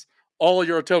Mishras, all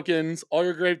your tokens, all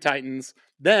your Grave Titans,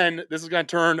 then this is going to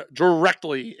turn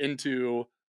directly into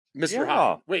Mr.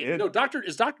 Hyde. Wait, no, Dr.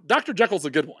 Jekyll's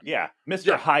a good one. Yeah,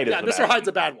 Mr. Hyde is Mr. Hyde's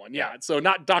a bad one. Yeah, so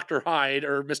not Dr. Hyde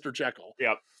or Mr. Jekyll.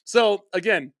 Yep. So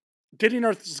again, getting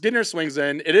our swings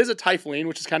in. It is a Typhling,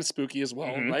 which is kind of spooky as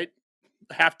well, right?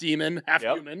 Half demon, half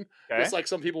human. Okay. Just like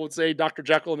some people would say Dr.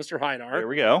 Jekyll and Mr. Hyde are. There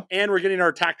we go. And we're getting our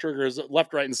attack triggers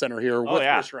left, right, and center here with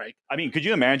first strike. I mean, could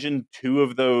you imagine 2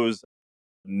 of those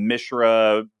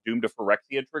Mishra Doom to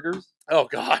Phyrexia triggers? Oh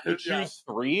God. Choose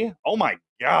 3? Oh my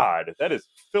God. That is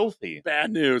filthy.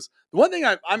 Bad news. The one thing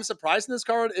I'm surprised in this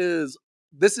card is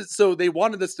so they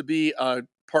wanted this to be a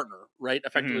partner, right?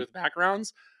 Effectively with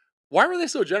backgrounds. Why were they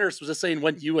so generous with just saying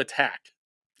when you attack?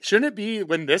 Shouldn't it be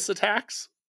when this attacks?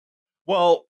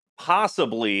 Well,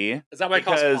 possibly. Is that why it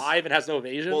costs 5 and has no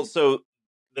evasion? Well, so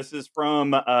this is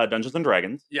from Dungeons and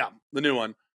Dragons. Yeah, the new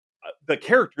one. The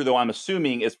character, though, I'm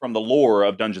assuming is from the lore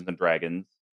of Dungeons and Dragons.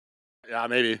 Yeah,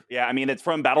 maybe. Yeah, I mean, it's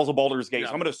from Battles of Baldur's Gate,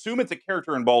 so I'm going to assume it's a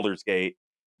character in Baldur's Gate.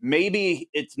 Maybe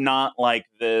it's not like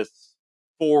this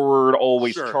forward,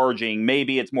 always charging.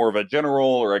 Maybe it's more of a general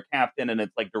or a captain, and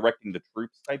it's like directing the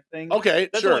troops type thing. Okay,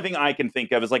 that's the only thing I can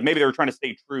think of is like maybe they were trying to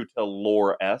stay true to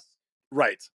lore-esque.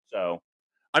 Right. So,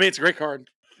 I mean, it's a great card.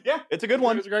 Yeah, it's a good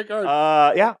one. It's a great card.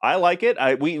 Yeah, I like it.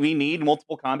 We need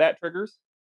multiple combat triggers,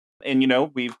 and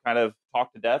we've kind of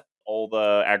talked to death all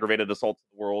the aggravated assaults of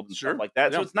the world and stuff like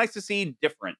that. So it's nice to see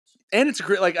different. And it's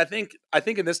great. Like I think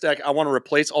in this deck, I want to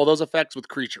replace all those effects with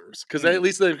creatures because at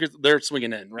least they're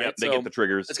swinging in, right? Yep, they get the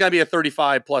triggers. It's gonna be a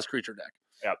 35 plus creature deck.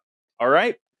 Yep. All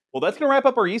right. Well, that's gonna wrap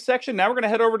up our E section. Now we're gonna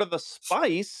head over to the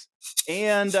spice.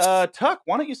 And Tuck,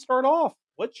 why don't you start off?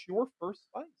 What's your first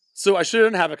spice? So I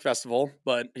shouldn't have a festival,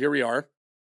 but here we are.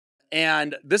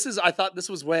 And I thought this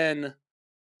was when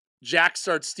Jack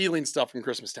starts stealing stuff from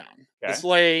Christmas Town. Okay. The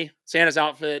sleigh, Santa's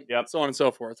outfit, so on and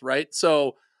so forth, right?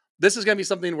 So this is going to be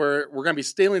something where we're going to be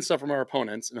stealing stuff from our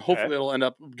opponents, and hopefully it'll end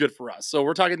up good for us. So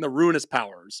we're talking the Ruinous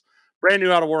Powers. Brand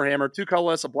new out of Warhammer, 2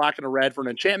 colorless, a black and a red for an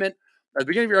enchantment. At the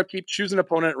beginning of your upkeep, choose an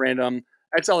opponent at random.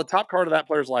 Exile the top card of that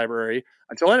player's library.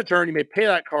 Until end of turn, you may pay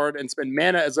that card and spend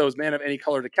mana as though it's mana of any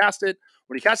color to cast it.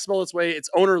 When you cast a spell this way, its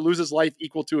owner loses life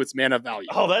equal to its mana value.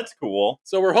 Oh, that's cool.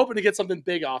 So we're hoping to get something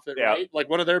big off it, right? Like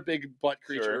one of their big butt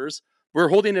creatures. We're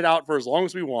holding it out for as long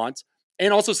as we want,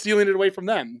 and also stealing it away from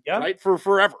them, right? For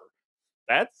forever.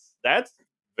 That's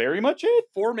very much it.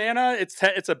 4 mana,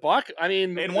 it's a buck. I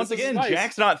mean, and once again, nice.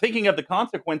 Jack's not thinking of the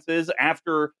consequences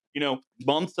after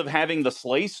months of having the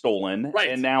sleigh stolen, right?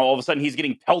 And now all of a sudden he's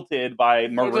getting pelted by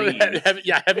Marines.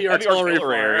 heavy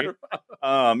artillery.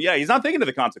 He's not thinking of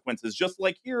the consequences. Just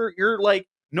like here, you're like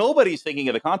nobody's thinking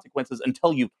of the consequences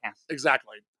until you cast it.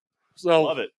 Exactly. So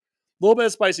love it. A little bit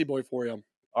of spicy boy for you.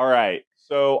 All right.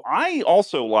 So I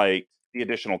also liked the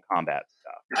additional combat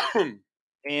stuff.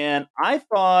 And I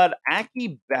thought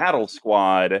Aki Battle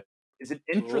Squad is an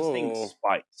interesting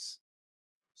spice.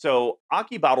 So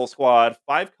Aki Battle Squad,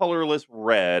 5 colorless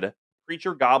red,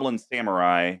 creature goblin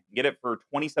samurai. Get it for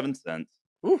 27 cents.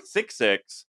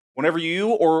 6/6.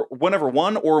 Whenever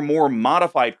one or more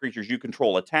modified creatures you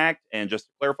control attacked, and just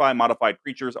to clarify, modified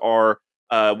creatures are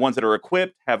ones that are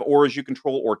equipped, have auras you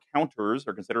control, or counters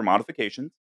are considered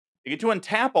modifications. You get to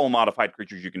untap all modified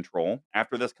creatures you control.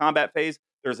 After this combat phase,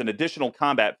 there's an additional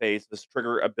combat phase. This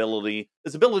ability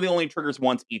only triggers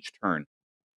once each turn.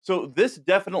 So this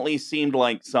definitely seemed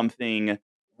like something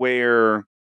where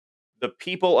the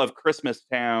people of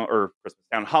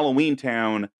Halloween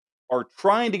Town are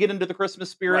trying to get into the Christmas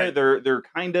spirit. Right. They're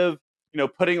kind of,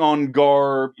 putting on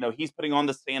garb. He's putting on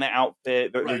the Santa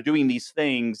outfit. They're doing these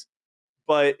things.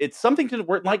 But it's something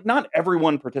where not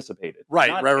everyone participated.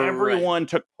 Not everyone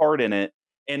took part in it,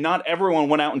 and not everyone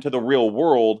went out into the real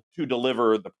world to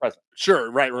deliver the present. Sure,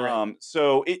 right.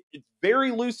 So it's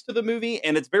very loose to the movie,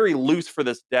 and it's very loose for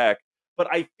this deck. But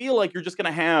I feel like you're just going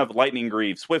to have Lightning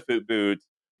Greaves, Swiftfoot Boots.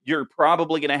 You're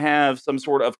probably going to have some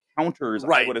sort of counters,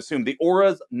 I would assume. The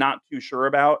auras, not too sure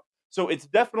about. So it's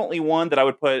definitely one that I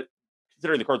would put,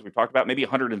 considering the cards we've talked about, maybe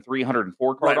 103,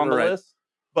 104 card on the list.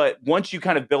 But once you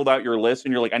kind of build out your list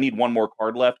and you're like, I need one more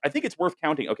card left, I think it's worth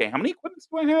counting. Okay, how many equipments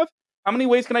do I have? How many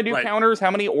ways can I do counters?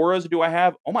 How many auras do I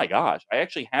have? Oh my gosh, I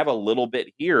actually have a little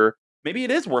bit here. Maybe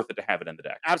it is worth it to have it in the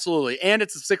deck. Absolutely. And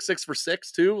it's a 6/6 for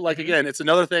 6 too. Like, again, it's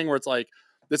another thing where it's like,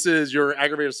 this is your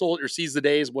Aggravated Assault, your Seize the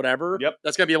Days, whatever. Yep.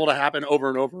 That's going to be able to happen over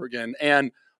and over again.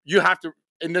 And you have to,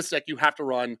 in this deck, you have to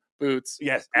run Boots.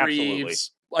 Yes, Greaves, absolutely.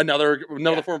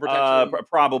 Another form of protection.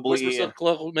 Probably. Whisper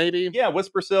Silk, maybe? Yeah,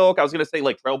 Whisper Silk. I was going to say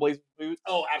like Trailblazer Boots.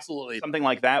 Oh, absolutely. Something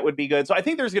like that would be good. So I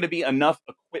think there's going to be enough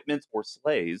equipment or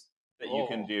sleighs that you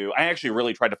can do. I actually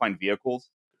really tried to find vehicles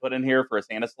to put in here for a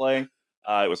Santa sleigh.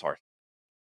 It was hard.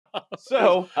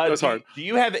 So it was hard. Do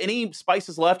you have any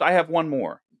spices left? I have one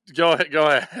more. Go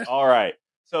ahead. All right.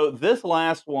 So this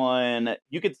last one,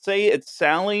 you could say it's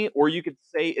Sally, or you could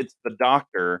say it's the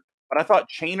Doctor. But I thought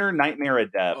Chainer Nightmare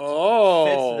Adept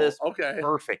fits this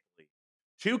perfectly.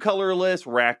 2 colorless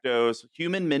Rakdos,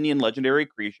 human minion legendary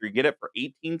creature. You get it for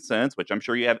 18 cents, which I'm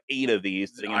sure you have 8 of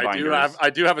these sitting in binders. I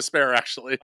do have a spare,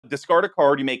 actually. Discard a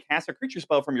card. You may cast a creature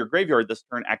spell from your graveyard this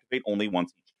turn. Activate only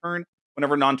once each turn.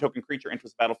 Whenever non-token creature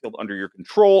enters the battlefield under your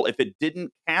control, if it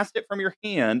didn't cast it from your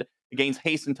hand, it gains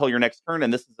haste until your next turn,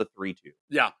 and this is a 3/2.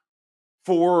 Yeah.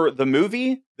 For the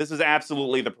movie, this is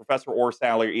absolutely the Professor or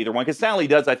Sally, or either one, because Sally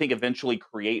does, I think, eventually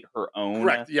create her own.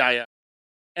 Correct. Yeah.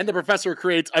 And the Professor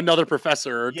creates another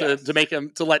Professor to make him,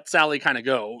 to let Sally kind of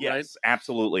go. Yes, right?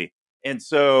 Absolutely. And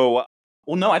so,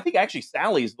 I think actually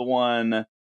Sally's the one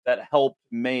that helped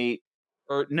make.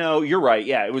 Or no, you're right.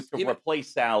 Yeah, it was to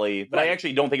replace Sally, but I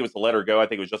actually don't think it was to let her go. I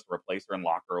think it was just to replace her and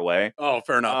lock her away. Oh,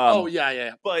 fair enough.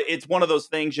 Yeah. But it's one of those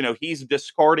things, he's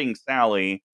discarding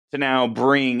Sally to now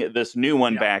bring this new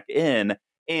one back in.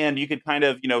 And you could kind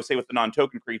of, say with the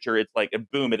non-token creature, it's like,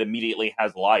 boom, it immediately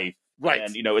has life. Right.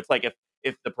 And, it's like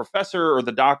if the Professor or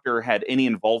the Doctor had any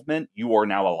involvement, you are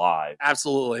now alive.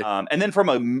 Absolutely. And then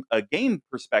from a game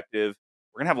perspective,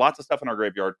 we're going to have lots of stuff in our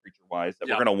graveyard creature-wise that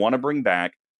we're going to want to bring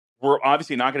back. We're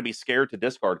obviously not going to be scared to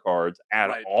discard cards at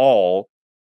all.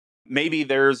 Maybe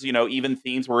there's, even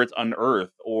themes where it's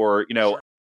unearthed, or,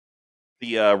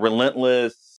 the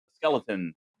Relentless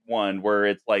Skeleton one where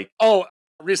it's like...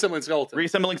 Reassembling Skeleton.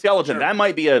 Sure. That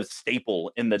might be a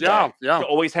staple in the deck. Yeah. To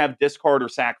always have discard or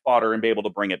sack fodder and be able to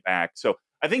bring it back. So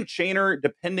I think Chainer,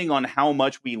 depending on how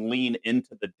much we lean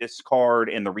into the discard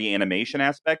and the reanimation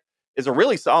aspect, is a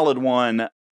really solid one,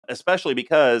 especially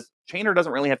because Chainer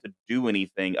doesn't really have to do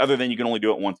anything other than you can only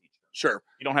do it once each turn. Sure.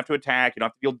 You don't have to attack. You don't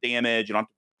have to deal damage. You don't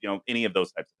have to, any of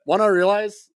those types of things. One, I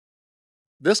realize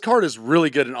this card is really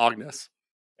good in Ognis.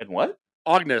 And what?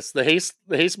 Ognis, the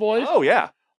haste boy. Oh, yeah.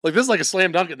 Like, this is like a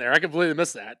slam dunk in there. I completely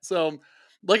missed that. So,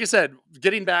 like I said,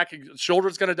 getting back,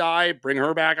 Shoulder's going to die, bring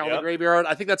her back out of the graveyard.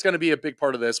 I think that's going to be a big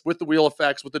part of this, with the wheel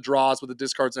effects, with the draws, with the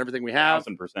discards and everything we have.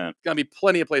 1,000%. Going to be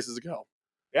plenty of places to go.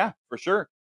 Yeah, for sure.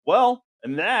 Well,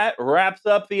 And that wraps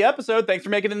up the episode. Thanks for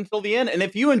making it until the end. And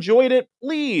if you enjoyed it,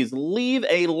 please leave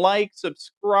a like,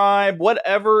 subscribe,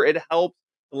 whatever. It helps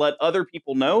to let other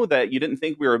people know that you didn't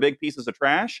think we were big pieces of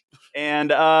trash. And,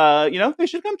 they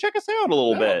should come check us out a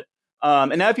little bit.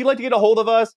 And now if you'd like to get a hold of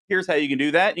us, here's how you can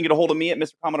do that. You can get a hold of me at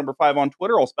Mr. Comma number 5 on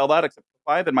Twitter. I'll spell that except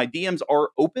for 5. And my DMs are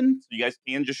open, so you guys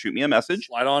can just shoot me a message.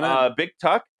 Slide on in. Big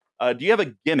Tuck, do you have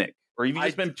a gimmick? Or have you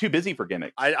just been too busy for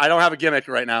gimmicks? I don't have a gimmick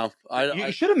right now.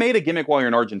 You should have made a gimmick while you're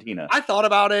in Argentina. I thought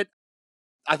about it.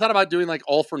 I thought about doing like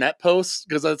all for net posts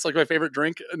because that's like my favorite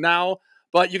drink now.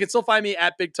 But you can still find me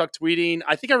at Big Tuck tweeting.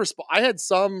 I think I had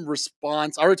some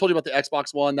response. I already told you about the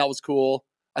Xbox one. That was cool.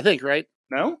 I think, right?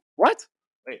 No? What?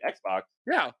 Wait, Xbox?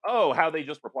 Yeah. Oh, how they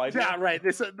just replied? Yeah, right.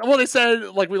 They said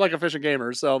like we like efficient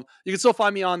gamers. So you can still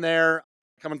find me on there.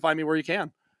 Come and find me where you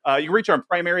can. You can reach our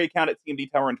primary account at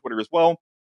CMD Tower on Twitter as well.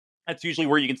 That's usually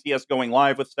where you can see us going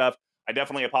live with stuff. I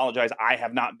definitely apologize. I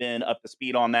have not been up to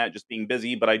speed on that, just being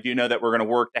busy, but I do know that we're going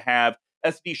to work to have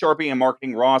SD Sharpie and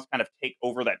Marketing Ross kind of take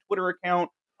over that Twitter account.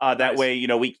 That way,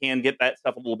 we can get that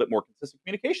stuff a little bit more consistent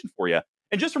communication for you.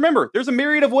 And just remember, there's a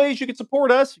myriad of ways you can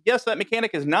support us. Yes, that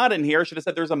mechanic is not in here. I should have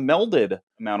said there's a melded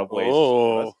amount of ways to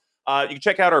support us. You can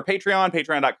check out our Patreon,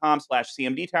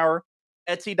 patreon.com/CMD Tower,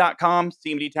 Etsy.com,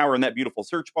 CMD Tower in that beautiful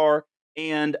search bar,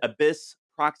 and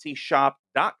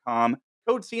AbyssProxyShop.com.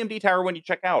 Code CMD Tower when you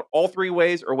check out. All 3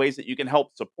 ways are ways that you can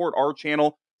help support our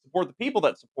channel, support the people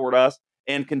that support us,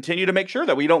 and continue to make sure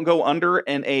that we don't go under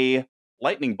in a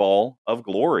lightning ball of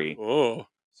glory. Oh.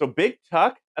 So Big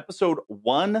Tuck, episode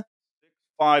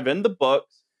 165 in the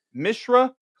books.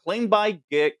 Mishra claimed by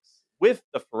Gix with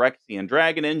the Phyrexian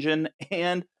Dragon Engine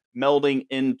and melding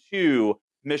into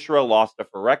Mishra lost to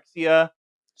Phyrexia.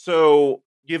 So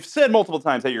you've said multiple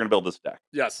times how you're going to build this deck.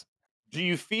 Yes. Do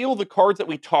you feel the cards that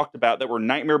we talked about that were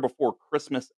Nightmare Before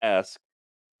Christmas-esque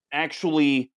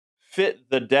actually fit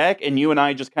the deck and you and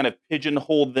I just kind of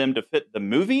pigeonholed them to fit the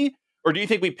movie? Or do you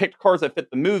think we picked cards that fit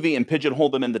the movie and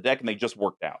pigeonholed them in the deck and they just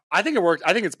worked out? I think it worked.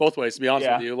 I think it's both ways, to be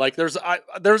honest with you. Like there's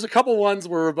a couple ones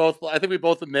where I think we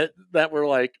both admit that we're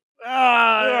like, it's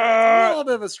a little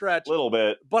bit of a stretch. A little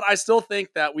bit. But I still think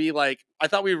that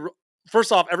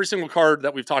first off, every single card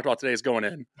that we've talked about today is going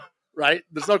in. Right?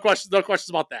 There's no questions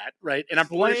about that, right? And I'm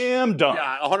slam dunk.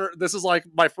 Yeah, 100. This is like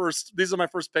these are my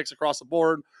first picks across the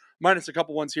board, minus a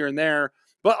couple ones here and there.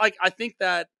 But like I think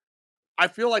that I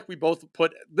feel like we both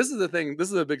this is the thing,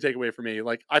 this is a big takeaway for me.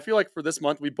 Like I feel like for this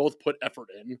month we both put effort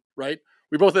in, right?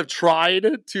 We both have tried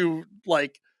to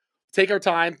like take our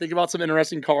time, think about some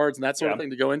interesting cards and that sort of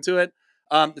thing to go into it.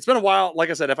 It's been a while. Like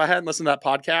I said, if I hadn't listened to that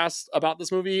podcast about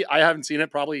this movie, I haven't seen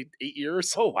it probably 8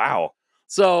 years. Oh wow.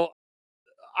 So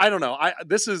I don't know. I'm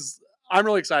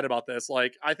really excited about this.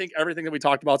 Like, I think everything that we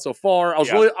talked about so far,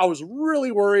 I was really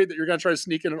worried that you're going to try to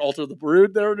sneak in and alter the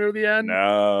brood there near the end.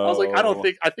 No. I was like,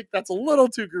 I think that's a little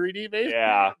too greedy, maybe.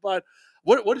 Yeah. But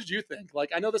what did you think?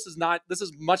 Like, I know this is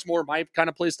much more my kind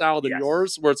of play style than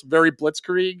yours, where it's very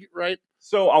blitzkrieg, right?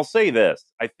 So I'll say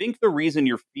this. I think the reason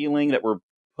you're feeling that we're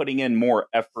putting in more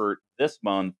effort this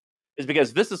month is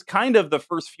because this is kind of the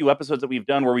first few episodes that we've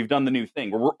done where we've done the new thing,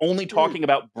 where we're only talking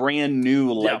about brand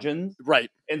new legends. Right.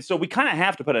 And so we kind of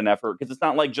have to put in effort because it's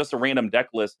not like just a random deck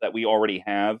list that we already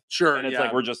have. Sure. And it's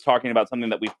like we're just talking about something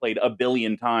that we've played a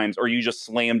billion times or you just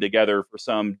slammed together for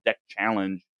some deck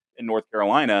challenge in North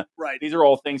Carolina. Right. These are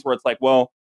all things where it's like,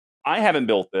 well, I haven't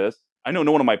built this. I know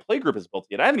no one in my play group has built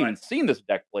it yet. I haven't even seen this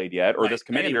deck played yet or this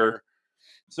commander. Anywhere.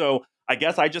 So I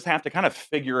guess I just have to kind of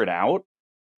figure it out.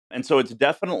 And so it's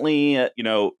definitely,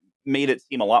 made it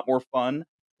seem a lot more fun.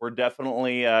 We're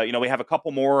definitely, we have a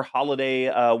couple more holiday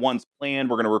ones planned.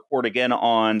 We're going to record again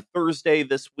on Thursday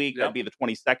this week. That'd be the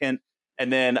 22nd.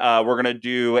 And then we're going to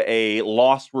do a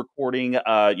Lost recording,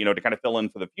 to kind of fill in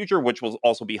for the future, which will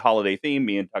also be holiday themed.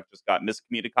 Me and Tuck just got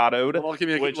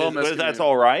miscommunicadoed, that's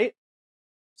all right.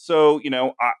 So,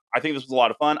 I think this was a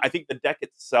lot of fun. I think the deck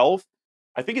itself,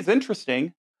 I think it's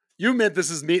interesting. You admit this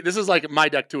is me. This is like my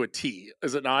deck to a T,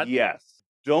 is it not? Yes.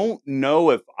 Don't know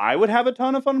if I would have a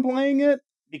ton of fun playing it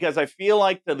because I feel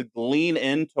like to lean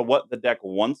into what the deck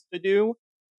wants to do,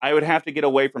 I would have to get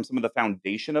away from some of the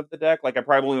foundation of the deck. Like I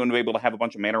probably wouldn't be able to have a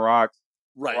bunch of mana rocks.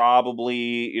 Right.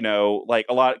 Probably, like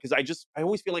a lot because I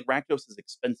always feel like Rakdos is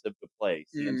expensive to play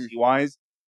CMC wise,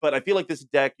 but I feel like this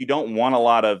deck you don't want a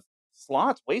lot of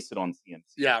slots wasted on CMC.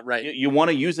 Yeah, right. You want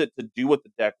to use it to do what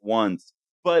the deck wants.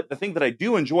 But the thing that I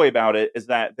do enjoy about it is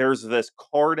that there's this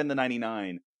card in the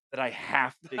 99 that I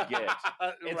have to get.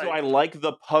 And so I like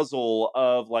the puzzle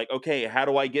of like, okay, how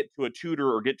do I get to a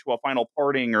tutor or get to a final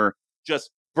parting or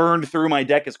just burn through my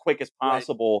deck as quick as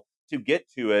possible to get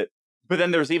to it. But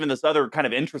then there's even this other kind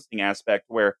of interesting aspect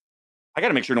where I got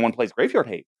to make sure no one plays Graveyard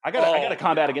Hate. I got to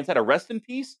combat against that. A Rest in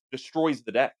Peace destroys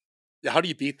the deck. Yeah, how do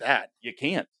you beat that? You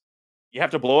can't. You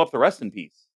have to blow up the Rest in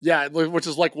Peace. Yeah, which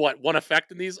is like what, one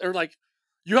effect in these, or like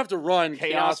you have to run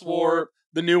Chaos Warp,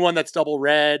 the new one that's double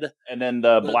red, and then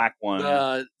the black one,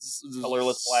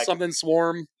 colorless black, something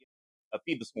Swarm,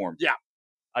 Feed the Swarm. Yeah,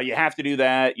 you have to do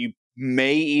that. You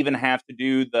may even have to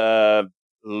do the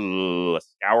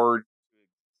Scour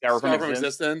from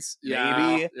Existence.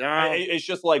 Maybe. Yeah. It's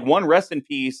just like one Rest in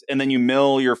Peace, and then you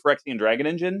mill your Phyrexian Dragon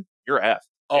Engine. You're F.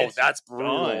 Oh, that's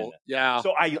brutal. Done. Yeah.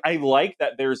 So I like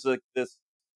that there's this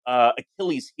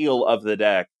Achilles heel of the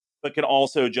deck, but can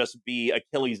also just be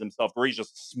Achilles himself, where he's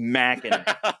just smacking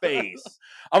face.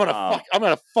 I'm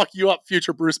gonna fuck you up,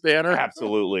 future Bruce Banner.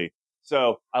 Absolutely.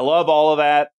 So I love all of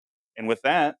that, and with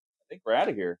that, I think we're out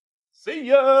of here. See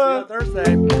ya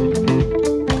Thursday.